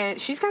water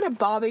and she's kind of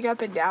bobbing up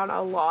and down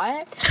a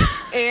lot,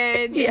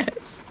 and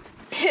yes,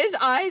 his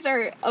eyes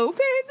are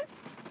open,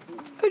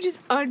 which is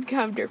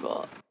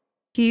uncomfortable.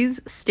 He's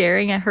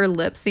staring at her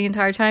lips the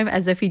entire time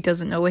as if he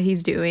doesn't know what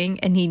he's doing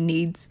and he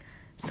needs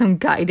some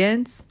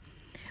guidance,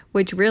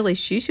 which really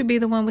she should be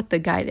the one with the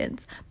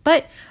guidance.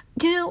 But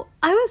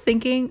I was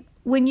thinking,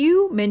 when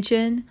you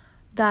mentioned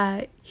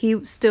that he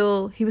was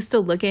still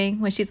looking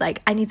when she's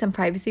like, I need some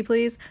privacy,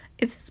 please.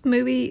 Is this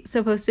movie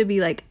supposed to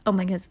be like, oh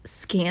my goodness,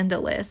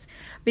 scandalous?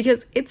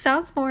 Because it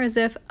sounds more as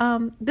if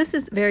this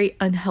is very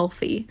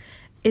unhealthy.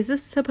 Is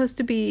this supposed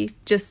to be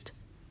just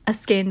a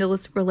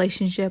scandalous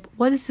relationship?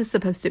 What is this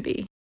supposed to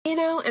be?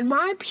 In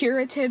my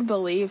Puritan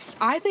beliefs,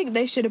 I think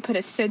they should have put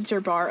a censor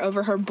bar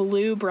over her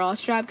blue bra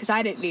strap because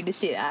I didn't need to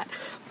see that.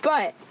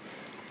 But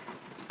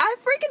I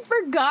freaking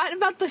forgot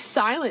about the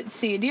silence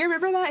scene. Do you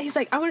remember that? He's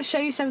like, I want to show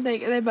you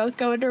something. And they both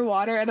go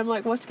underwater. And I'm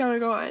like, what's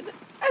going on? And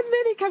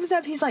then he comes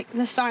up. He's like,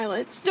 the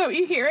silence. Don't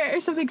you hear it? Or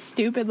something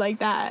stupid like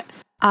that.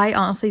 I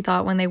honestly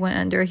thought when they went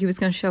under, he was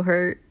going to show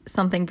her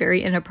something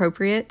very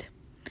inappropriate.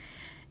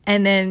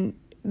 And then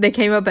they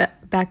came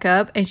back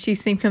up and she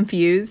seemed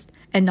confused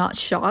and not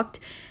shocked.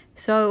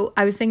 So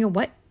I was thinking,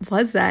 what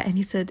was that? And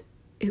he said,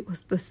 it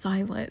was the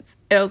silence.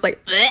 And I was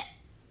like, bleh!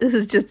 This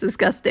is just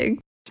disgusting.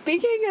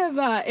 Speaking of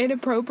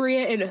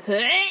inappropriate and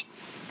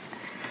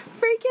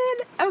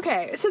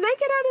okay, so they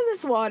get out of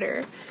this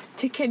water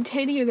to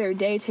continue their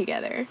day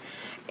together.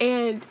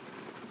 And,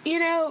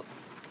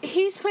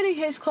 he's putting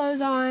his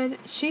clothes on,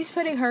 she's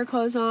putting her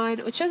clothes on,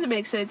 which doesn't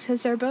make sense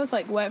because they're both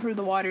like wet from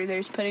the water. They're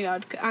just putting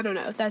on, I don't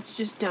know, that's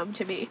just dumb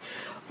to me.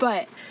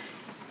 But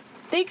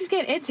things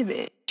get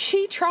intimate.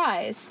 She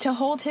tries to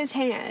hold his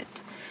hand,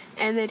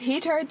 and then he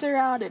turns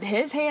around and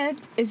his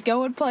hand is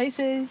going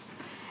places,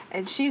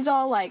 and she's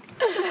all like,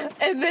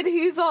 and then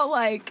he's all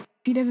like,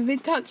 "You never been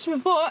touched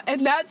before?"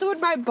 And that's when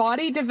my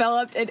body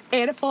developed an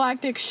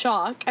anaphylactic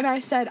shock, and I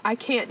said, I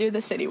can't do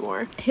this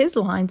anymore. His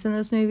lines in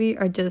this movie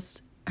are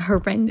just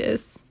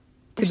horrendous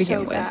to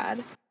begin with.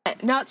 Bad.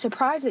 Not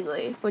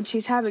surprisingly, when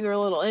she's having her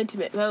little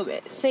intimate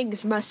moment,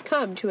 things must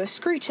come to a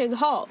screeching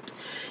halt.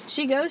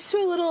 She goes to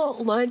a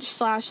little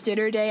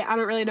lunch/dinner date. I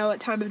don't really know what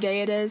time of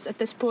day it is at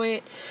this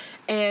point.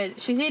 And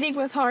she's eating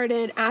with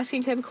Hardin,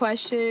 asking him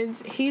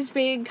questions. He's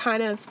being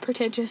kind of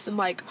pretentious and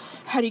like,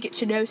 how do you get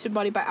to know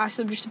somebody by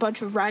asking them just a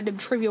bunch of random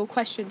trivial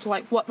questions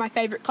like what my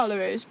favorite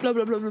color is, blah,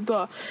 blah, blah, blah,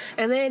 blah.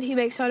 And then he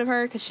makes fun of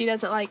her because she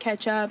doesn't like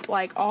ketchup,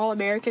 like all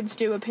Americans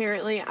do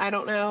apparently. I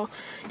don't know.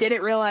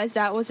 Didn't realize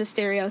that was a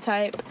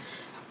stereotype.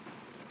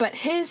 But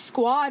his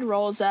squad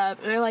rolls up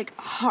and they're like,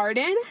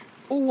 Hardin,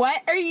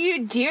 what are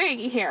you doing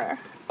here?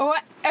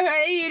 What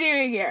are you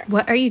doing here?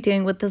 What are you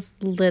doing with this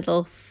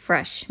little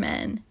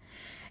freshman?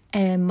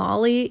 And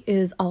Molly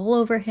is all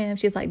over him.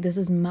 She's like, this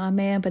is my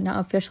man, but not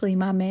officially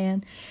my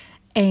man.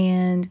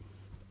 And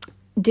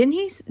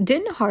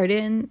didn't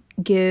Hardin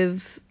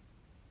give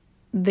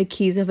the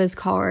keys of his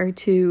car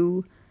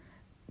to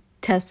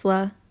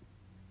Tesla?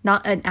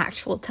 Not an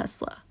actual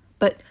Tesla,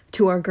 but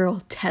to our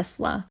girl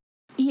Tesla.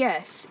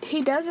 Yes,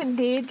 he does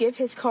indeed give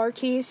his car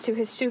keys to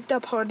his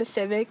souped-up Honda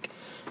Civic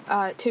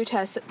to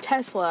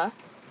Tesla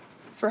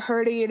for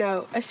her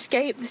to,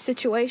 escape the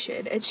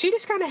situation. And she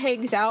just kind of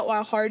hangs out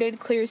while Hardin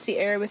clears the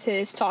air with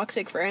his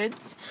toxic friends.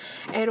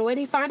 And when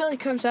he finally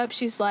comes up,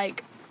 she's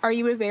like, are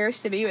you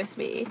embarrassed to be with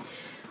me?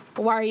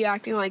 Why are you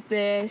acting like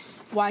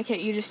this? Why can't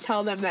you just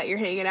tell them that you're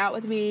hanging out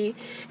with me?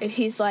 And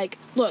he's like,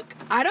 look,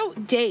 I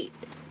don't date.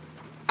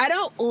 I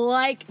don't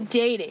like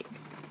dating.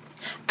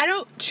 I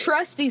don't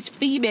trust these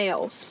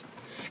females.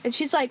 And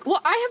she's like,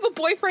 well, I have a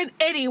boyfriend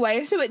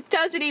anyway, so it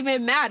doesn't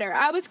even matter.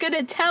 I was going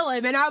to tell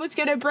him, and I was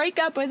going to break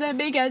up with him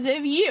because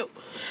of you.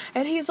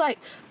 And he's like,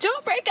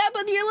 don't break up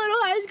with your little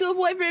high school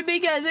boyfriend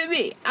because of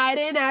me. I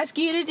didn't ask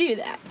you to do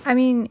that. I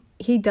mean,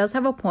 he does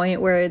have a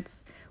point where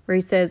he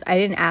says, I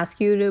didn't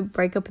ask you to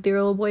break up with your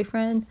little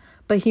boyfriend.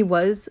 But he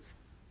was,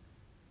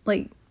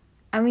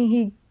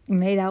 he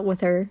made out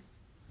with her.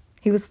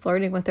 He was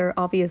flirting with her,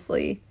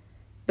 obviously.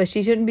 But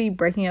she shouldn't be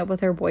breaking up with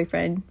her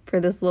boyfriend for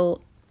this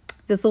little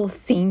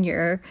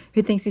senior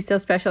who thinks he's so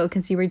special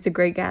because he reads The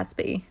Great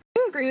Gatsby.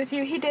 I agree with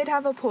you. He did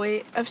have a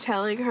point of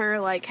telling her,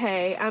 like,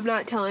 hey, I'm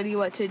not telling you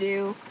what to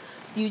do.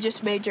 You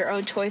just made your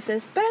own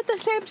choices. But at the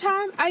same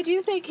time, I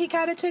do think he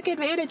kind of took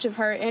advantage of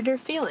her and her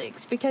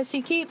feelings because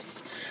he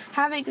keeps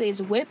having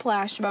these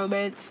whiplash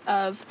moments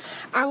of,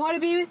 I want to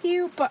be with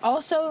you, but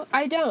also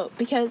I don't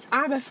because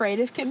I'm afraid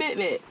of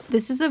commitment.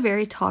 This is a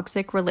very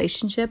toxic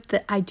relationship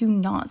that I do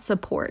not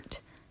support.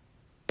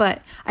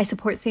 But I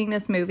support seeing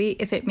this movie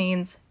if it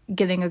means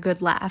getting a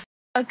good laugh.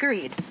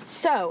 Agreed.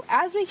 So,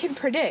 as we can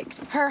predict,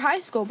 her high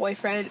school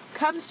boyfriend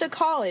comes to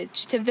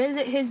college to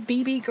visit his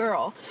BB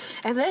girl.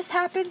 And this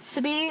happens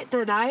to be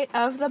the night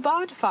of the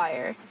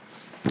bonfire,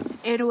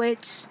 in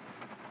which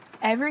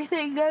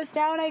everything goes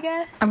down, I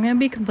guess. I'm going to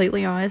be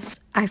completely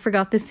honest. I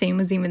forgot this scene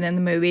was even in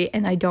the movie,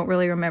 and I don't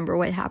really remember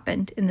what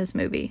happened in this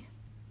movie.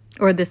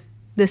 Or this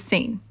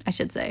scene, I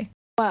should say.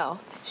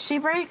 Well, she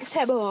brings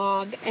him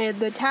along, and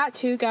the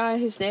tattoo guy,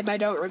 whose name I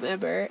don't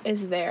remember,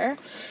 is there.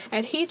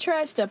 And he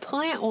tries to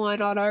plant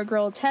one on our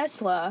girl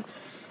Tesla,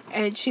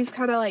 and she's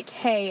kind of like,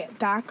 hey,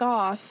 back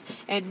off.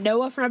 And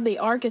Noah from the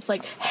Ark is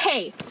like,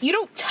 hey, you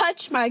don't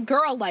touch my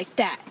girl like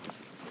that.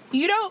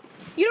 You don't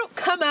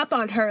come up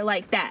on her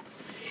like that.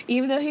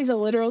 Even though he's a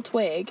literal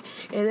twig.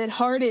 And then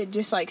Hardin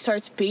just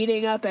starts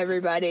beating up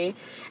everybody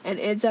and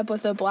ends up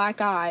with a black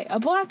eye. A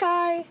black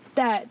eye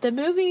that the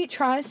movie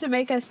tries to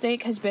make us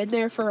think has been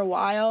there for a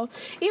while,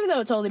 even though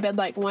it's only been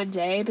one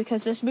day,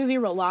 because this movie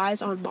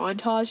relies on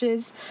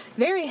montages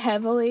very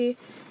heavily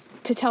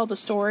to tell the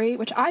story,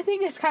 which I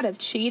think is kind of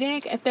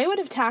cheating. If they would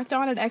have tacked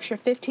on an extra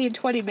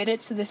 15-20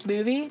 minutes to this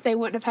movie, they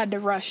wouldn't have had to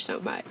rush so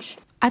much.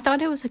 I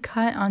thought it was a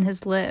cut on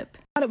his lip.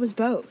 I thought it was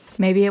both.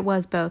 Maybe it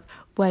was both.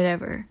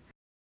 Whatever.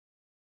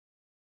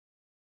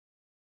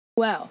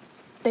 Well,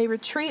 they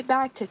retreat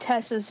back to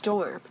Tessa's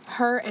dorm,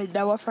 her and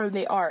Noah from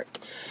the Ark,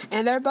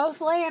 and they're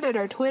both laying in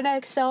her twin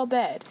XL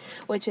bed,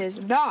 which is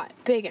not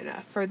big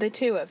enough for the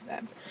two of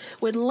them,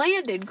 when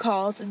Landon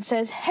calls and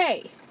says,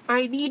 hey,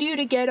 I need you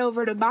to get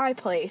over to my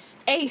place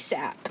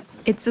ASAP.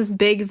 It's this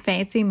big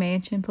fancy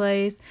mansion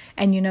place,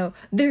 and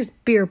there's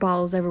beer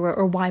bottles everywhere,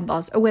 or wine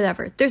bottles, or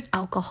whatever. There's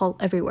alcohol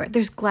everywhere.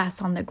 There's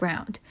glass on the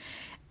ground.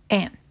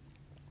 And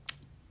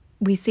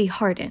we see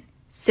Hardin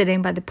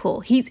sitting by the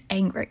pool. He's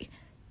angry.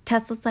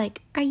 Tesla's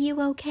like, are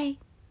you okay?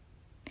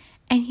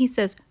 And he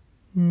says,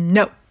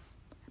 no.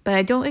 But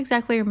I don't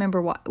exactly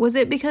remember why. Was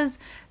it because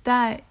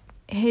that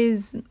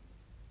his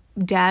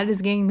dad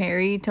is getting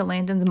married to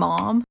Landon's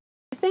mom?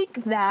 I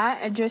think that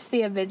and just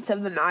the events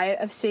of the night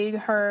of seeing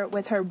her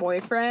with her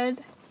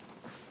boyfriend.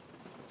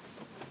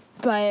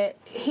 But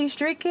he's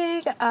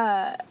drinking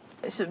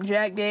some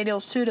Jack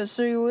Daniel's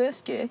Tennessee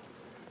whiskey.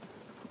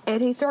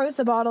 And he throws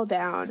the bottle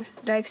down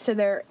next to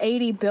their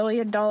 $80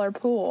 billion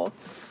pool.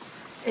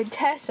 And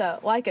Tessa,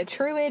 like a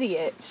true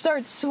idiot,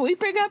 starts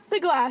sweeping up the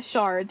glass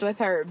shards with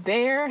her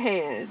bare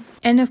hands.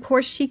 And of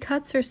course she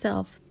cuts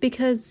herself,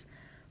 because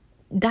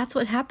that's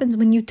what happens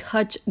when you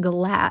touch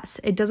glass.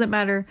 It doesn't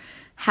matter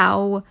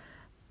how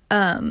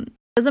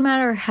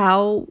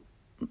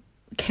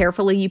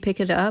carefully you pick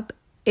it up.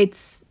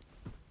 It's,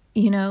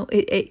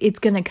 it's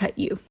gonna cut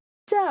you.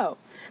 So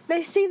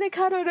they see the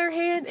cut on her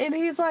hand, and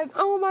he's like,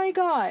 oh my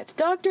god,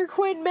 Dr.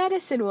 Quinn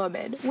medicine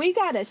woman, we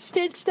gotta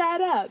stitch that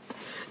up.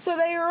 So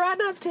they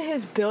run up to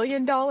his $1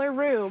 billion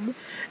room,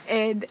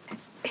 and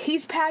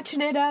he's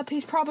patching it up.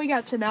 He's probably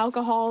got some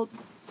alcohol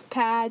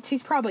pads.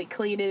 He's probably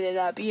cleaning it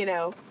up,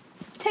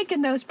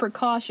 taking those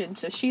precautions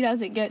so she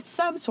doesn't get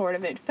some sort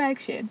of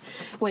infection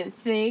when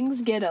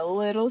things get a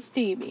little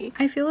steamy.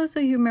 I feel as though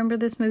you remember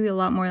this movie a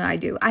lot more than I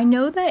do. I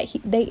know that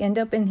they end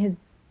up in his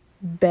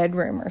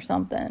bedroom or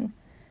something,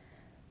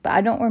 but I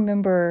don't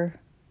remember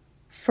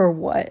for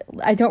what.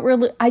 I don't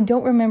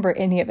remember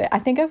any of it. I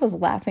think I was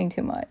laughing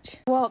too much.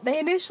 Well, they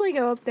initially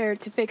go up there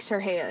to fix her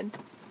hand.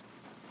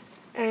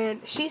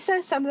 And she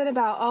says something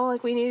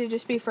about, we need to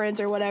just be friends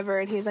or whatever.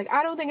 And he's like,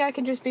 I don't think I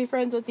can just be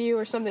friends with you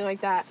or something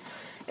like that.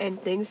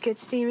 And things get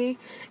steamy.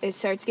 It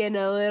starts getting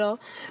a little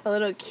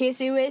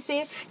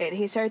kissy-wissy. And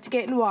he starts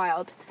getting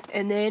wild.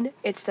 And then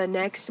it's the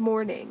next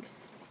morning.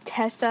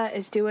 Tessa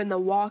is doing the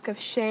walk of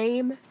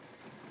shame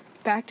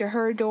back to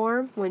her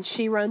dorm when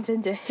she runs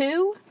into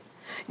who?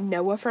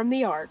 Noah from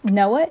the Ark.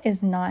 Noah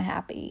is not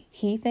happy.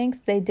 He thinks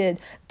they did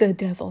the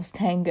devil's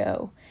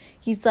tango.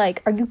 He's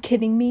like, are you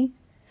kidding me?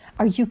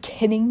 Are you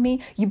kidding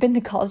me? You've been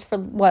to college for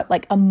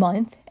a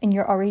month and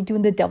you're already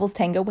doing the devil's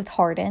tango with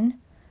Hardin?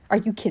 Are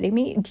you kidding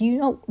me? Do you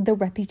know the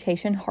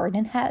reputation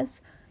Hardin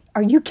has?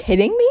 Are you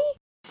kidding me?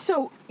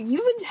 So,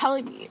 you've been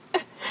telling me,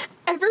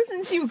 ever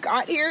since you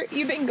got here,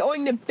 you've been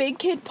going to big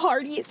kid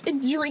parties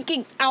and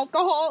drinking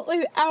alcohol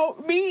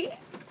without me?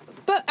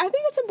 But I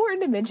think it's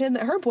important to mention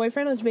that her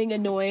boyfriend was being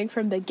annoying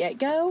from the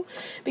get-go,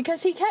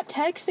 because he kept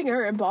texting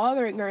her and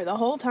bothering her the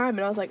whole time,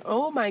 and I was like,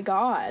 oh my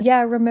god.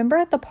 Yeah, remember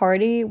at the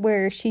party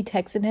where she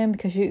texted him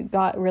because she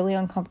got really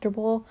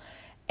uncomfortable,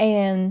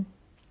 and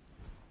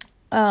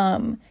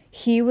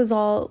he was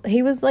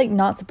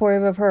not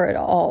supportive of her at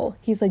all.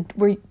 He's like,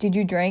 did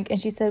you drink? And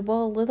she said,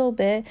 well, a little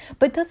bit.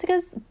 But that's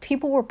because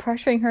people were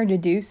pressuring her to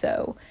do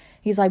so.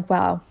 He's like,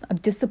 wow, I'm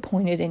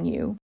disappointed in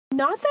you.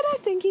 Not that I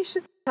think you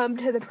should succumb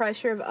to the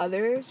pressure of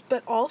others,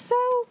 but also,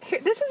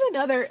 this is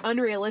another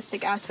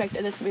unrealistic aspect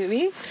of this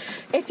movie.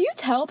 If you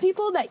tell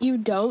people that you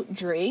don't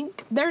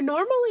drink, they're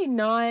normally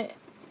not,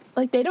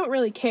 they don't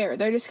really care.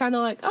 They're just kind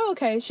of like, oh,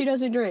 okay, she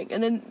doesn't drink.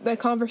 And then the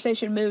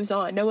conversation moves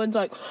on. No one's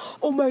like,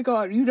 oh my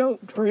god, you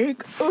don't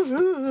drink?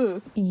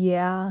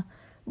 Yeah.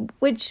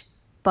 Which,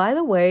 by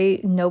the way,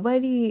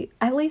 nobody,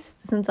 at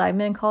least since I've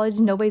been in college,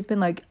 nobody's been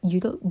like, you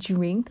don't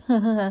drink?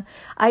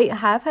 I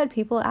have had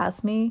people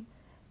ask me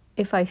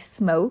if I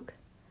smoke.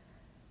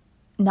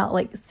 Not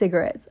like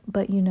cigarettes,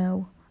 but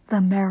the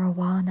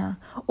marijuana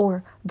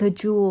or the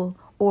Juul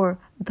or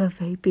the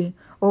vaping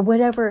or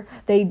whatever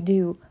they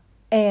do.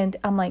 And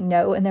I'm like,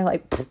 no. And they're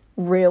like,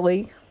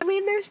 really? I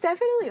mean, there's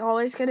definitely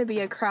always going to be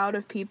a crowd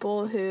of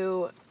people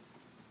who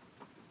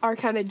are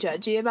kind of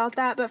judgy about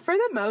that. But for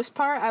the most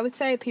part, I would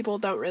say people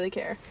don't really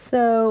care.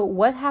 So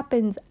what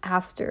happens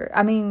after?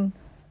 I mean,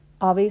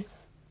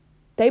 obviously,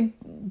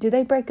 do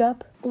they break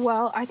up?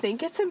 Well, I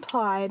think it's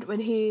implied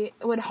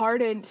when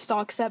Hardin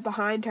stalks up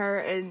behind her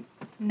and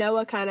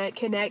Noah kind of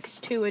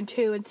connects 2 and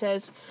 2 and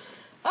says,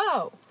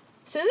 oh,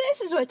 so this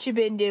is what you've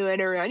been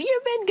doing around.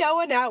 You've been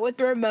going out with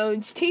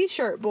Ramon's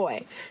t-shirt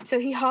boy. So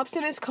he hops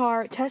in his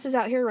car. Tessa's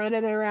out here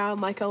running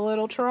around like a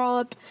little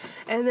trollop.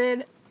 And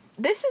then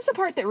this is the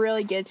part that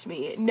really gets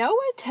me. Noah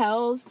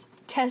tells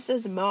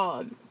Tessa's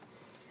mom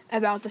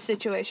about the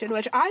situation,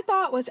 which I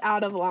thought was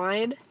out of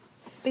line.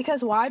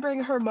 Because why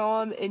bring her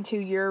mom into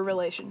your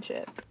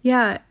relationship?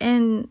 Yeah,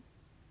 and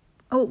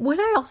what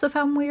I also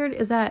found weird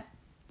is that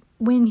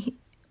when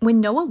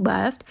Noah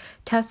left,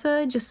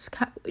 Tessa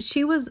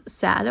she was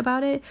sad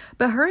about it,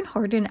 but her and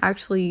Hardin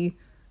actually,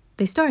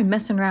 they started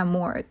messing around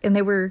more, and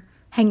they were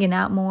hanging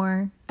out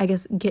more, I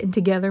guess getting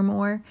together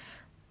more.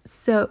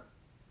 So,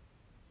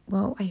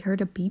 well, I heard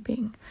a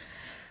beeping.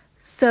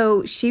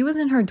 So she was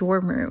in her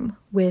dorm room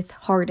with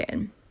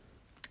Hardin.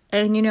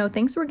 And,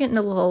 things were getting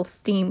a little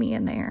steamy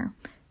in there.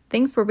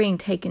 Things were being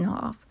taken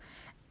off.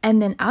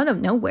 And then out of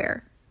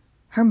nowhere,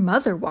 her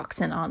mother walks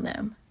in on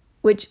them,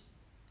 which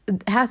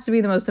has to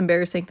be the most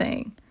embarrassing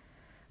thing.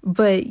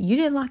 But you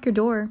didn't lock your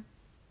door.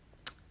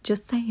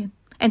 Just saying.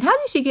 And how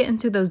did she get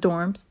into those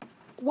dorms?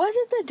 Was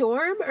it the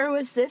dorm, or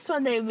was this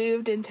when they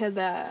moved into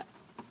the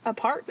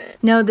apartment?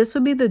 No, this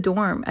would be the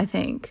dorm, I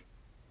think.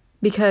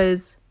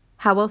 Because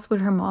how else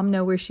would her mom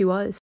know where she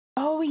was?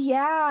 Oh, Oh,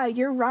 yeah,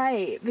 you're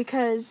right.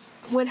 Because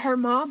when her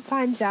mom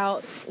finds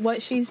out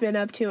what she's been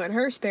up to in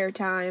her spare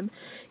time,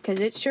 because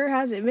it sure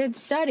hasn't been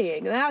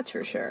studying, that's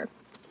for sure.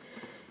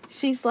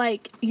 She's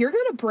like, you're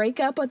going to break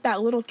up with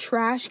that little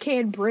trash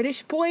can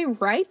British boy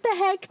right the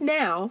heck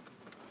now,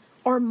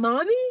 or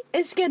mommy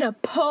is going to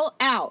pull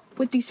out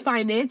with these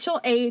financial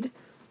aid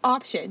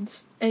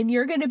options, and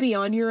you're going to be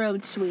on your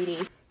own,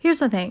 sweetie.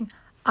 Here's the thing.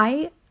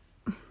 I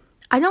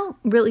don't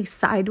really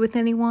side with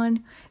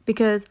anyone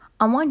because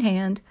on one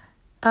hand,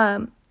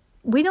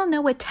 we don't know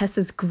what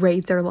Tessa's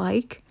grades are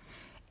like.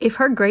 If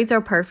her grades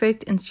are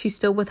perfect and she's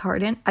still with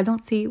Hardin, I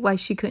don't see why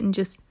she couldn't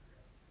just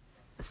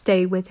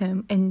stay with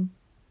him and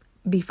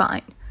be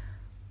fine.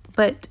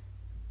 But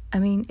I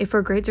mean, if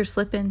her grades are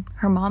slipping,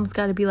 her mom's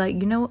got to be like,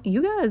 you know,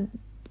 you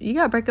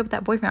gotta break up with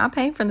that boyfriend. I'm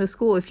paying for the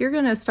school. If you're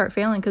gonna start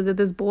failing because of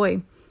this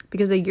boy,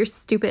 because of your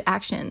stupid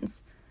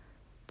actions,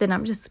 then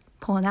I'm just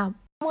pulling out.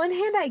 On one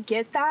hand, I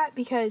get that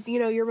because, you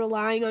know, you're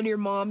relying on your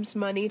mom's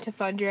money to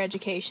fund your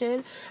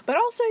education, but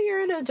also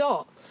you're an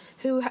adult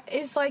who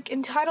is, like,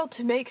 entitled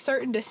to make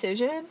certain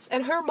decisions,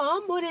 and her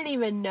mom wouldn't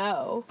even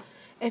know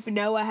if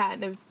Noah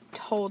hadn't have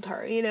told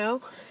her, you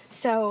know?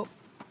 So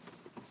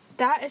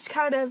that is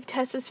kind of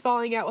Tessa's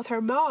falling out with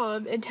her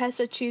mom, and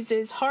Tessa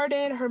chooses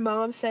Hardin. Her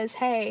mom says,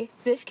 hey,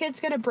 this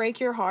kid's going to break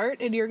your heart,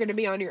 and you're going to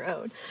be on your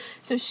own.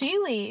 So she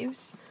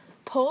leaves,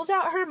 pulls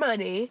out her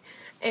money,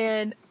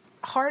 and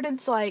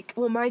Hardin's like,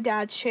 well, my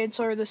dad's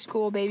chancellor of the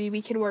school, baby,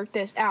 we can work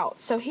this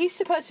out. So he's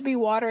supposed to be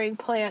watering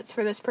plants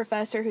for this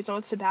professor who's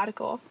on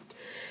sabbatical.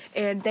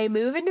 And they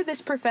move into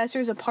this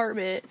professor's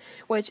apartment,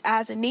 which,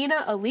 as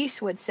Nina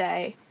Elise would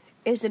say,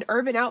 is an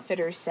Urban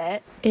Outfitters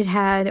set. It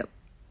had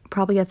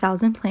probably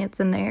 1,000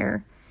 plants in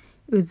there.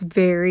 It was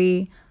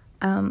very,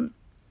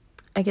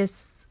 I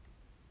guess,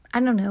 I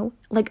don't know,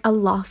 like a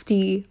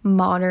lofty,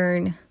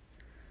 modern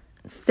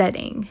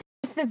setting.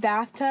 The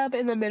bathtub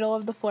in the middle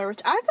of the floor,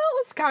 which I felt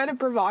was kind of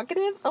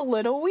provocative, a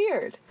little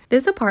weird.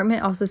 This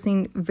apartment also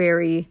seemed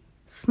very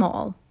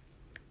small.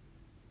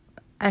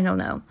 I don't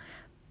know.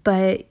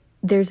 But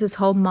there's this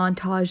whole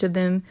montage of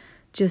them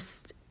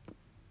just,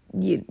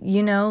 you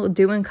know,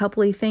 doing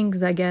coupley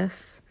things, I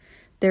guess.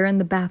 They're in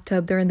the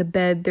bathtub, they're in the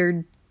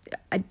bed,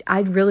 I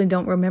really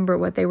don't remember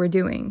what they were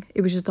doing.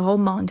 It was just a whole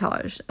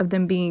montage of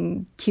them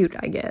being cute,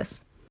 I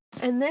guess.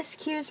 And this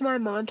cues my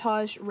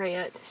montage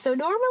rant. So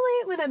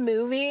normally when a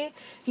movie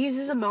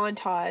uses a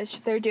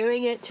montage, they're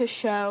doing it to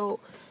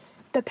show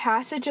the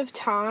passage of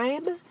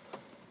time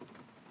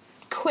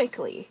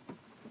quickly.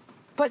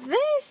 But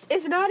this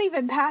is not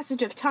even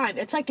passage of time.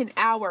 It's like an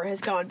hour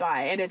has gone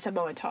by and it's a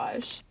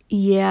montage.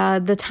 Yeah,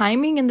 the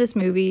timing in this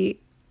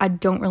movie, I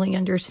don't really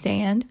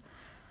understand.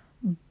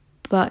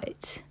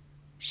 But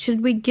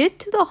should we get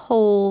to the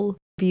whole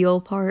reveal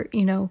part,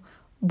 you know?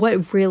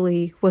 What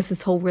really was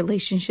this whole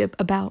relationship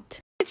about?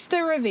 It's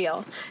the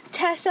reveal.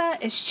 Tessa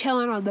is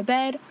chilling on the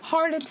bed.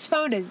 Hardin's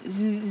phone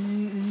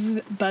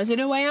is buzzing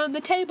away on the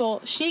table.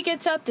 She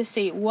gets up to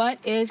see what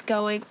is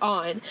going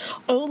on,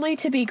 only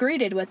to be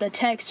greeted with a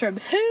text from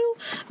who?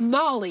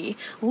 Molly,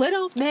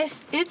 Little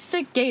Miss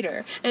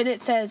Instigator. And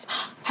it says,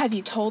 have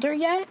you told her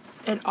yet?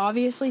 And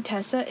obviously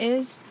Tessa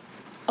is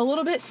a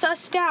little bit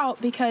sussed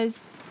out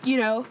because, you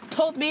know,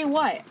 told me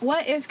what?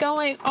 What is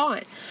going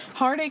on?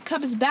 Hardin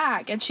comes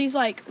back and she's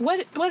like,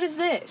 what is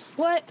this?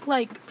 What?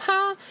 Like,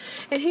 huh?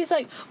 And he's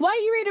like, why are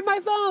you reading my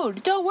phone?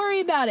 Don't worry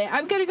about it.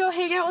 I'm gonna go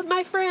hang out with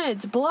my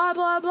friends. Blah,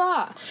 blah,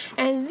 blah.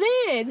 And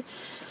then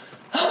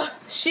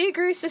she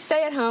agrees to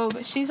stay at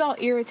home. She's all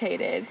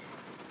irritated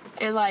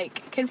and,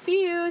 like,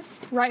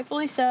 confused,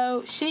 rightfully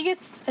so. She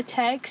gets a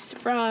text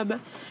from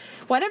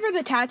whatever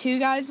the tattoo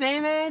guy's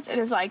name is, and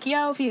is like,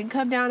 yo, if you can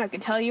come down, I can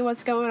tell you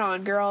what's going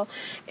on, girl.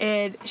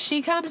 And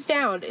she comes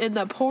down in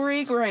the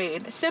pouring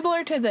rain,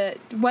 similar to the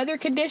weather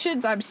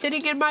conditions I'm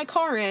sitting in my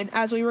car in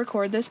as we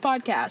record this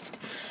podcast.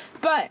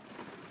 But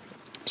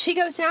she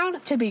goes down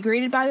to be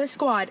greeted by the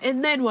squad,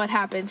 and then what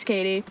happens,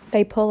 Katie?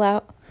 They pull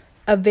out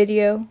a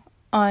video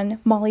on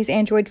Molly's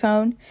Android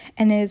phone,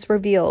 and it is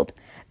revealed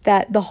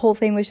that the whole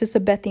thing was just a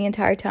bet the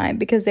entire time,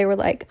 because they were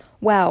like,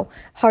 wow,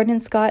 Hardin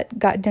Scott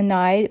got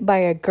denied by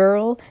a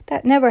girl.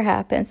 That never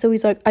happened. So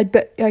he's like, I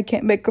bet I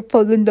can't make her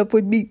fall in love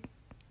with me.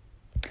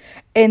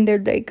 And they're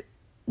like,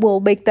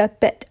 we'll make that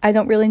bet. I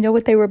don't really know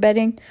what they were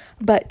betting,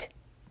 but,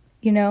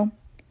 you know,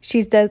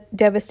 she's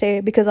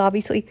devastated because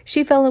obviously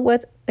she fell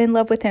in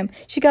love with him.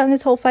 She got in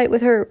this whole fight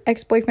with her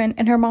ex-boyfriend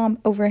and her mom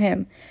over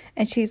him,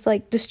 and she's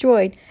like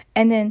destroyed.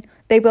 And then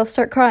they both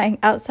start crying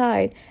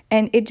outside,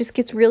 and it just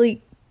gets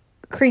really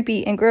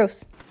creepy and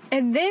gross.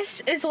 And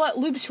this is what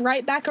loops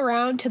right back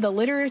around to the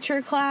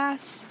literature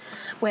class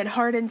when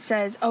Hardin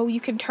says, oh, you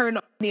can turn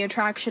the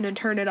attraction and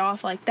turn it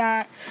off like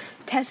that.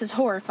 Tess is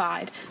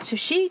horrified. So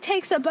she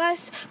takes a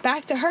bus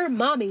back to her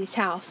mommy's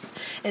house,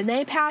 and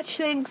they patch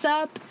things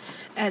up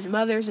as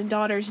mothers and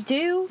daughters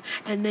do.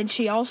 And then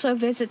she also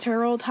visits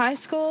her old high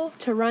school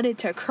to run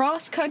into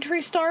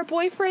cross-country star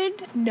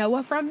boyfriend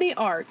Noah from the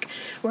Ark,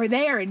 where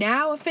they are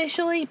now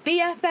officially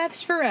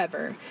BFFs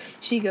forever.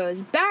 She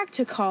goes back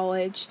to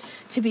college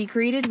to be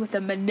greeted with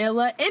a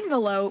manila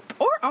envelope,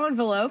 or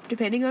envelope,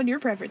 depending on your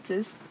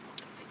preferences,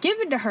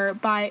 given to her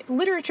by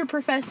literature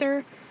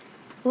professor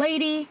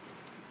Lady.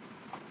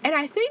 And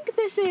I think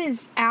this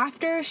is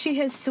after she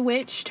has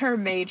switched her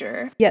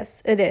major.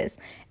 Yes, it is.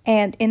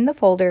 And in the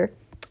folder,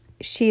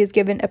 she is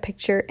given a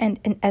picture and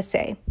an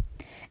essay.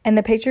 And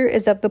the picture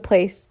is of the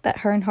place that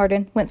her and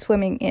Hardin went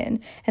swimming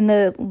in. And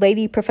the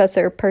lady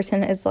professor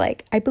person is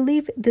like, I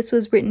believe this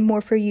was written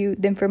more for you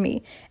than for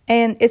me.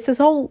 And it's this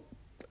whole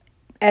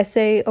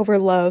essay over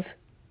love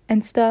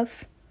and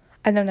stuff.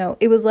 I don't know.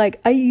 It was like,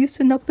 I used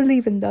to not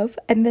believe in love,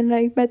 and then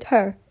I met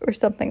her, or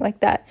something like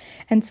that.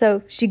 And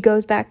so she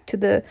goes back to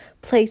the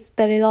place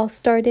that it all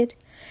started.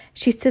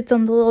 She sits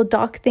on the little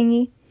dock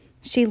thingy.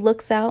 She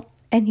looks out,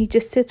 and he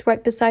just sits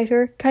right beside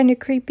her, kind of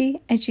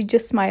creepy, and she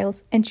just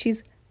smiles, and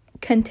she's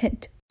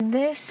content.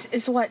 This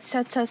is what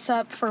sets us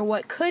up for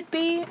what could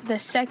be the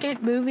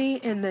second movie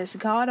in this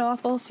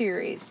god-awful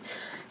series.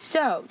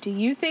 So, do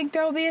you think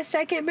there will be a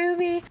second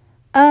movie?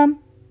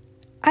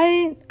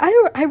 I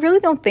really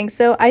don't think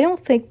so. I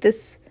don't think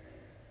this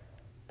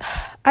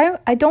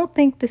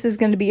is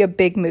going to be a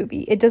big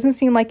movie. It doesn't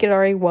seem like it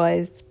already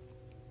was.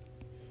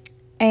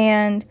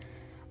 And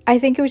I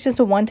think it was just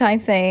a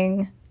one-time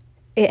thing.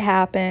 It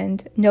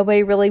happened.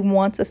 Nobody really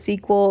wants a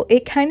sequel.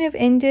 It kind of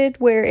ended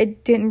where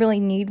it didn't really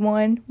need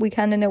one. We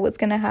kind of know what's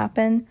going to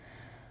happen.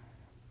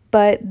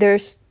 But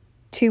there's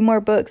 2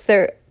 more books.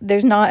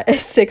 There's not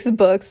 6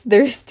 books.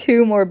 There's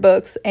 2 more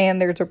books,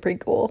 and there's a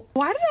prequel.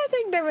 Why did I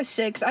think there was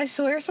 6? I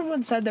swear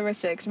someone said there were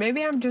 6.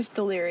 Maybe I'm just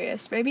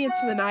delirious. Maybe it's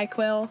the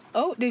NyQuil.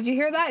 Oh, did you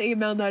hear that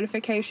email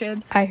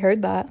notification? I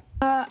heard that.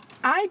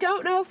 I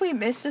don't know if we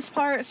missed this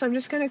part, so I'm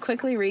just going to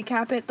quickly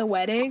recap it. The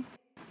wedding.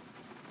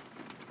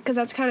 Because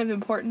that's kind of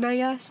important, I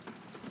guess.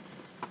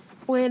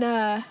 When,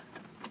 why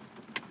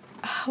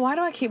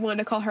do I keep wanting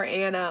to call her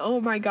Anna?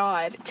 Oh my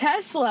god.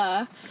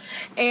 Tesla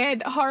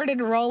and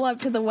Hardin roll up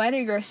to the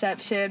wedding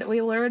reception.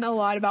 We learn a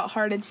lot about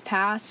Hardin's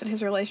past and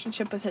his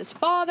relationship with his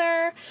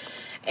father.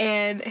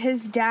 And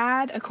his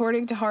dad,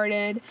 according to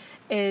Hardin,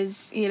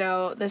 is,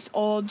 this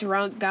old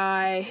drunk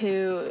guy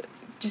who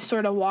just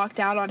sort of walked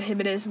out on him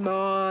and his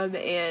mom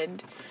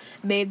and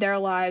made their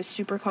lives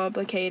super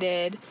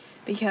complicated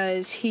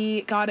because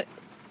he got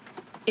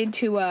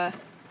into a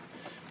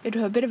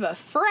bit of a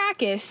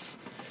fracas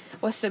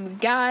with some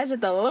guys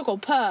at the local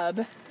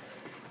pub,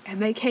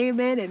 and they came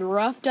in and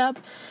roughed up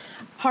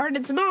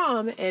Hardin's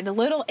mom, and a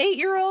little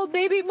 8-year-old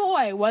baby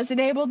boy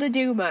wasn't able to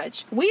do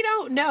much. We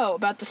don't know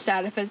about the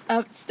status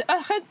of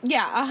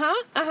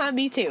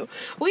me too.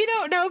 We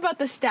don't know about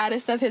the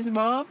status of his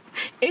mom.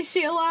 Is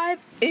she alive?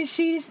 Is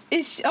she,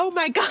 oh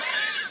my god.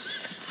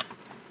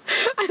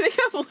 I think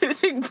I'm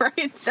losing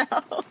brain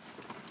cells.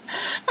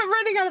 I'm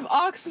running out of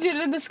oxygen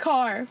in this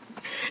car.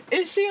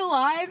 Is she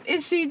alive?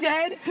 Is she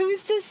dead?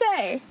 Who's to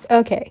say?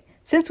 Okay,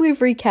 since we've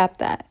recapped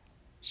that,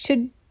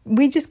 should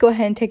we just go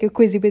ahead and take a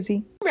quizzy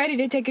wizzy? Ready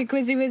to take a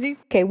quizzy wizzy?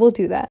 Okay, we'll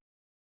do that.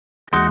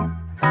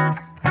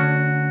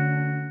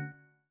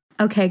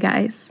 Okay,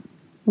 guys,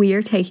 we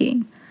are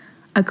taking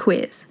a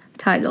quiz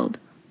titled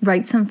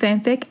Write Some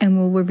Fanfic and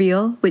we'll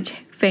reveal which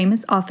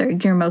famous author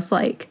you're most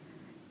like.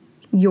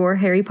 Your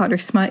Harry Potter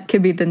smut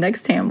could be the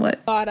next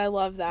Hamlet. God, I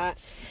love that.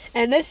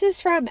 And this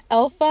is from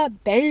Elpha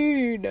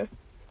Bane,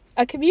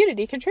 a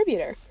community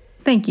contributor.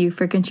 Thank you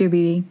for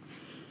contributing.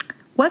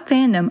 What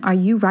fandom are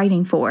you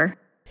writing for?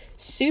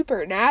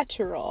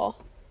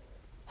 Supernatural.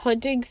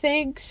 Hunting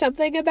things,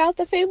 something about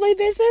the family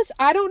business?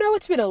 I don't know,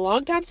 it's been a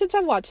long time since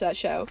I've watched that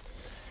show.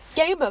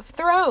 Game of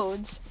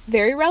Thrones,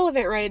 very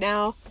relevant right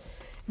now.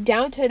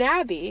 Downton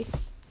Abbey.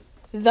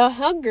 The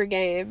Hunger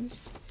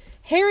Games.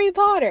 Harry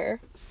Potter.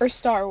 Or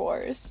Star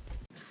Wars.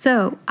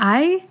 So,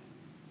 I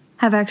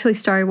have actually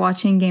started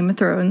watching Game of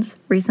Thrones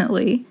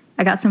recently.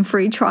 I got some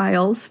free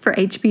trials for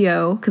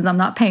HBO because I'm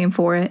not paying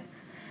for it.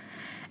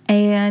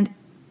 And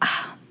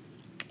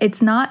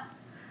it's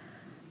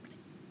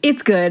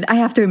good. I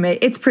have to admit,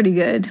 it's pretty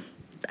good.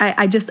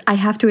 I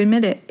have to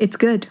admit it. It's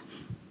good.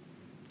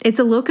 It's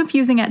a little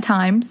confusing at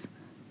times,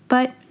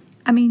 but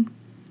I mean,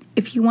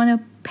 if you want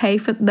to pay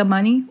for the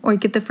money or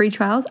get the free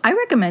trials, I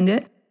recommend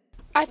it.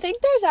 I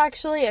think there's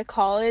actually a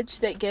college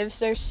that gives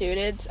their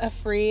students a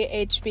free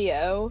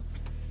HBO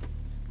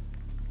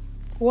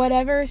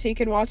whatever, so you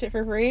can watch it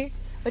for free,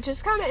 which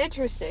is kind of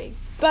interesting.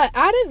 But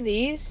out of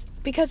these,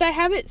 because I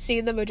haven't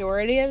seen the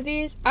majority of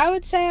these, I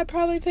would say I'd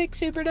probably pick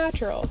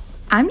Supernatural.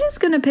 I'm just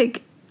going to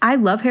pick, I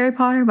love Harry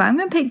Potter, but I'm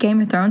going to pick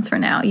Game of Thrones for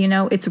now.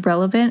 It's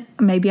relevant.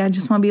 Maybe I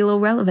just want to be a little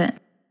relevant.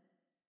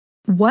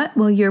 What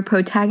will your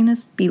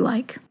protagonist be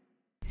like?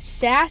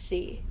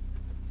 Sassy,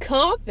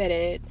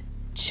 confident,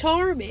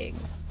 charming,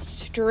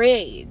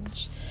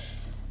 strange,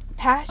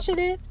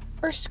 passionate,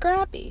 or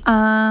scrappy?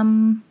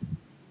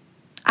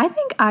 I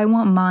think I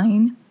want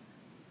mine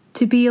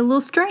to be a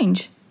little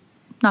strange.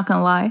 Not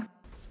gonna lie.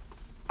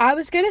 I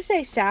was gonna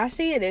say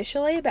sassy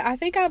initially, but I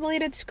think I'm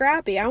leaning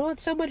scrappy. I want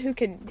someone who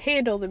can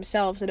handle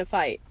themselves in a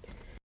fight.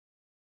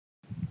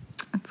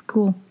 That's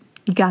cool.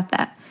 You got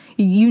that.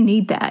 You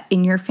need that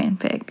in your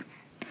fanfic.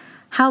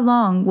 How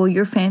long will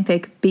your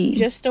fanfic be?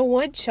 Just a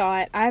one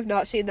shot. I have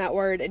not seen that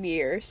word in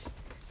years.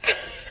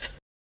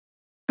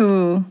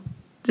 Ooh,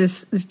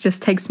 it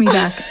just takes me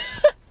back.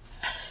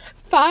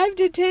 5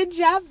 to 10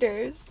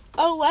 chapters,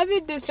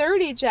 11 to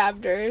 30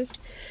 chapters,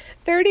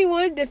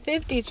 31 to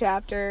 50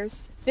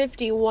 chapters,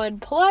 51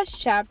 plus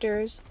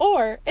chapters,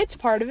 or it's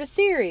part of a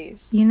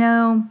series. You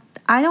know,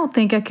 I don't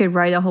think I could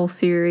write a whole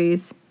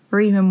series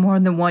or even more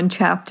than one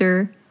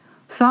chapter,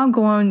 so I'm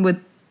going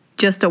with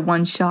just a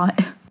one shot.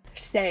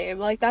 Same,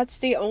 like that's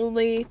the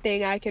only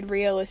thing I could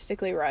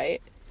realistically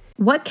write.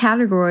 What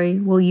category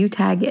will you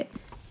tag it?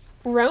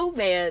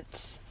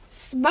 Romance.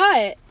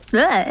 Smut.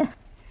 Ugh.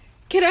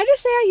 Can I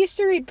just say I used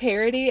to read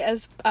parody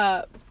as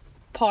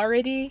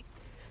parody?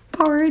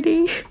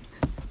 Parody.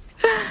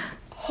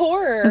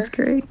 Horror. That's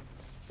great.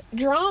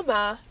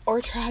 Drama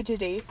or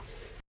tragedy.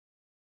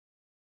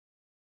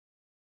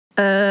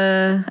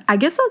 I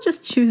guess I'll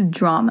just choose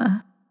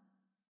drama.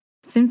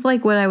 Seems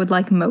like what I would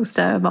like most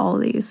out of all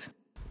of these.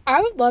 I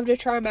would love to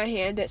try my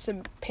hand at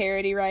some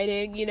parody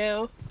writing, you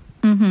know?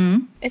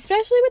 Mm-hmm.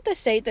 Especially with the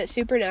state that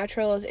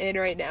Supernatural is in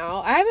right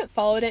now. I haven't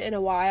followed it in a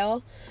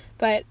while,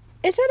 but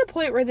it's at a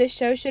point where this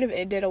show should have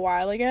ended a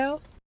while ago.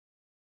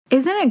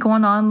 Isn't it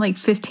going on like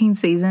 15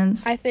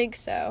 seasons? I think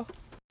so.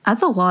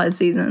 That's a lot of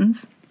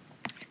seasons.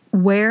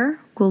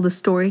 Where will the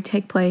story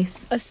take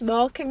place? A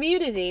small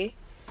community.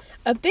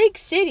 A big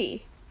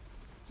city.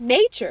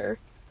 Nature.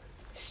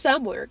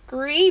 Somewhere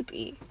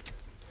creepy.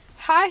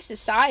 High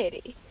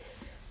society.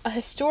 A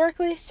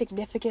historically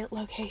significant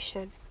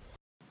location.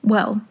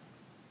 Well,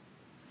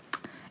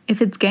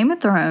 if it's Game of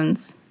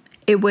Thrones,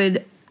 it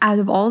would, out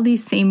of all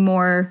these, seem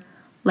more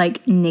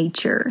like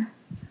nature,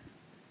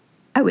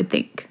 I would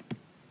think.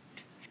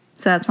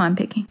 So that's why I'm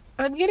picking.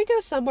 I'm gonna go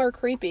somewhere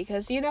creepy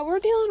because, you know, we're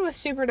dealing with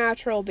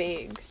supernatural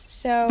beings.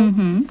 So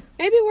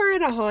maybe we're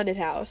in a haunted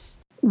house.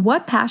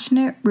 What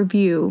passionate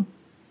review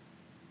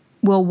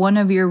will one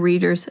of your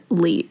readers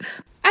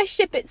leave? I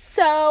ship it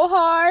so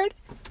hard.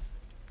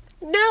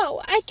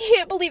 No, I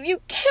can't believe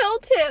you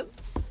killed him.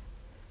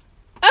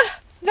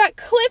 That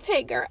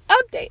cliffhanger.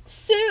 Update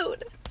soon.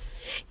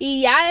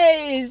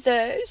 Yes,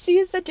 she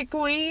is such a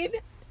queen.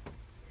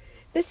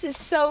 This is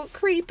so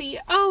creepy.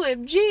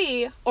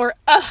 OMG. Or,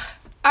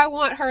 I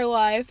want her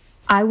life.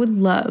 I would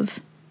love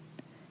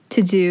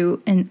to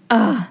do an,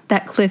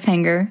 that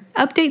cliffhanger.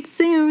 Update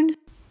soon.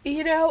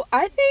 You know,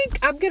 I think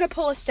I'm going to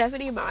pull a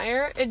Stephenie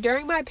Meyer, and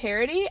during my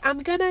parody,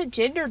 I'm going to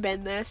gender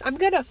bend this. I'm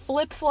going to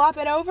flip-flop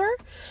it over.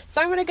 So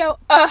I'm going to go,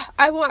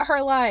 I want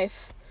her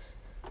life.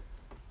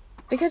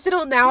 Because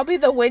it'll now be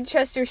the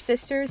Winchester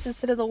sisters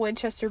instead of the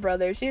Winchester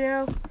brothers, you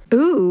know?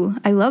 Ooh,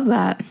 I love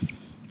that.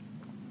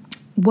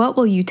 What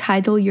will you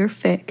title your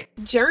fic?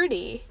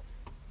 Journey.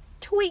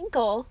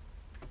 Twinkle.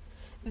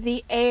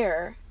 The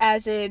Air,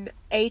 as in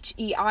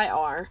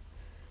H-E-I-R.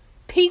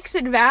 Peaks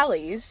and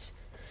Valleys.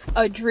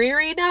 A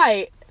Dreary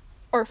Night.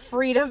 Or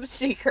Freedom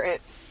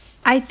Secret.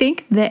 I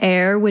think The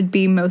Air would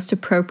be most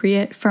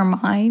appropriate for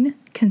mine,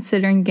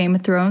 considering Game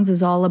of Thrones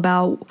is all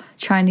about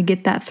trying to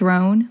get that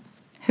throne.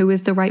 Who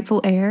is the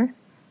rightful heir?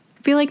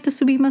 I feel like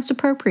this would be most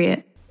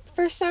appropriate.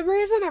 For some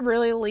reason, I'm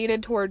really leaning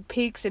toward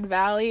Peaks and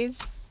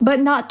Valleys. But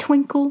not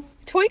Twinkle.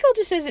 Twinkle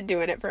just isn't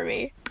doing it for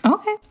me.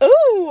 Okay.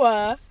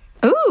 Ooh!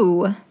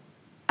 Ooh!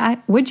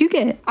 What'd you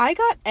get? I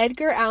got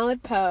Edgar Allan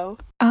Poe.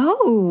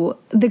 Oh,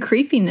 the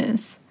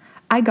creepiness.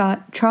 I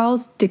got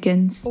Charles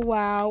Dickens.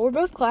 Wow, we're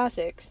both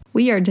classics.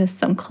 We are just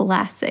some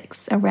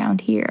classics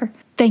around here.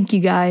 Thank you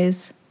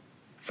guys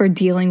for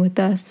dealing with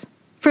us,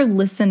 for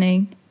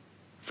listening,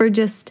 for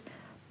just...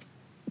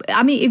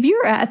 I mean, if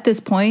you're at this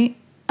point,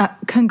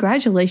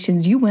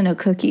 congratulations, you win a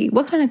cookie.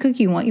 What kind of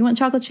cookie you want? You want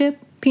chocolate chip?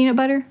 Peanut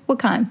butter? What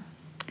kind?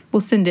 We'll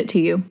send it to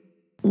you.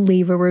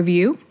 Leave a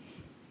review.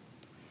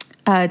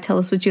 Tell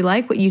us what you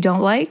like, what you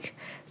don't like.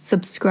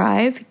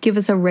 Subscribe. Give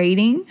us a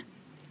rating.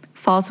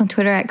 Follow us on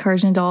Twitter at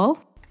Courage and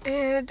Doll.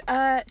 And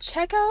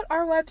check out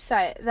our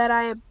website that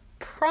I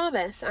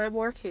promise I'm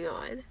working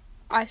on.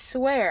 I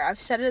swear, I've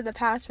said it in the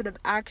past, but I'm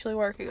actually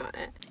working on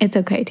it. It's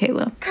okay,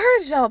 Taylor.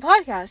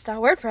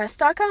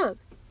 CourageDollPodcast.wordpress.com.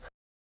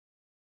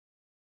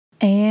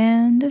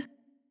 And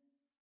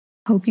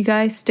hope you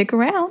guys stick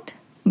around.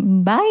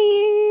 Bye.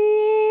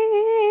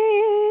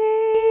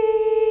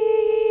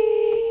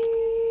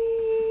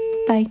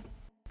 Bye.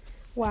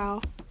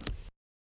 Wow.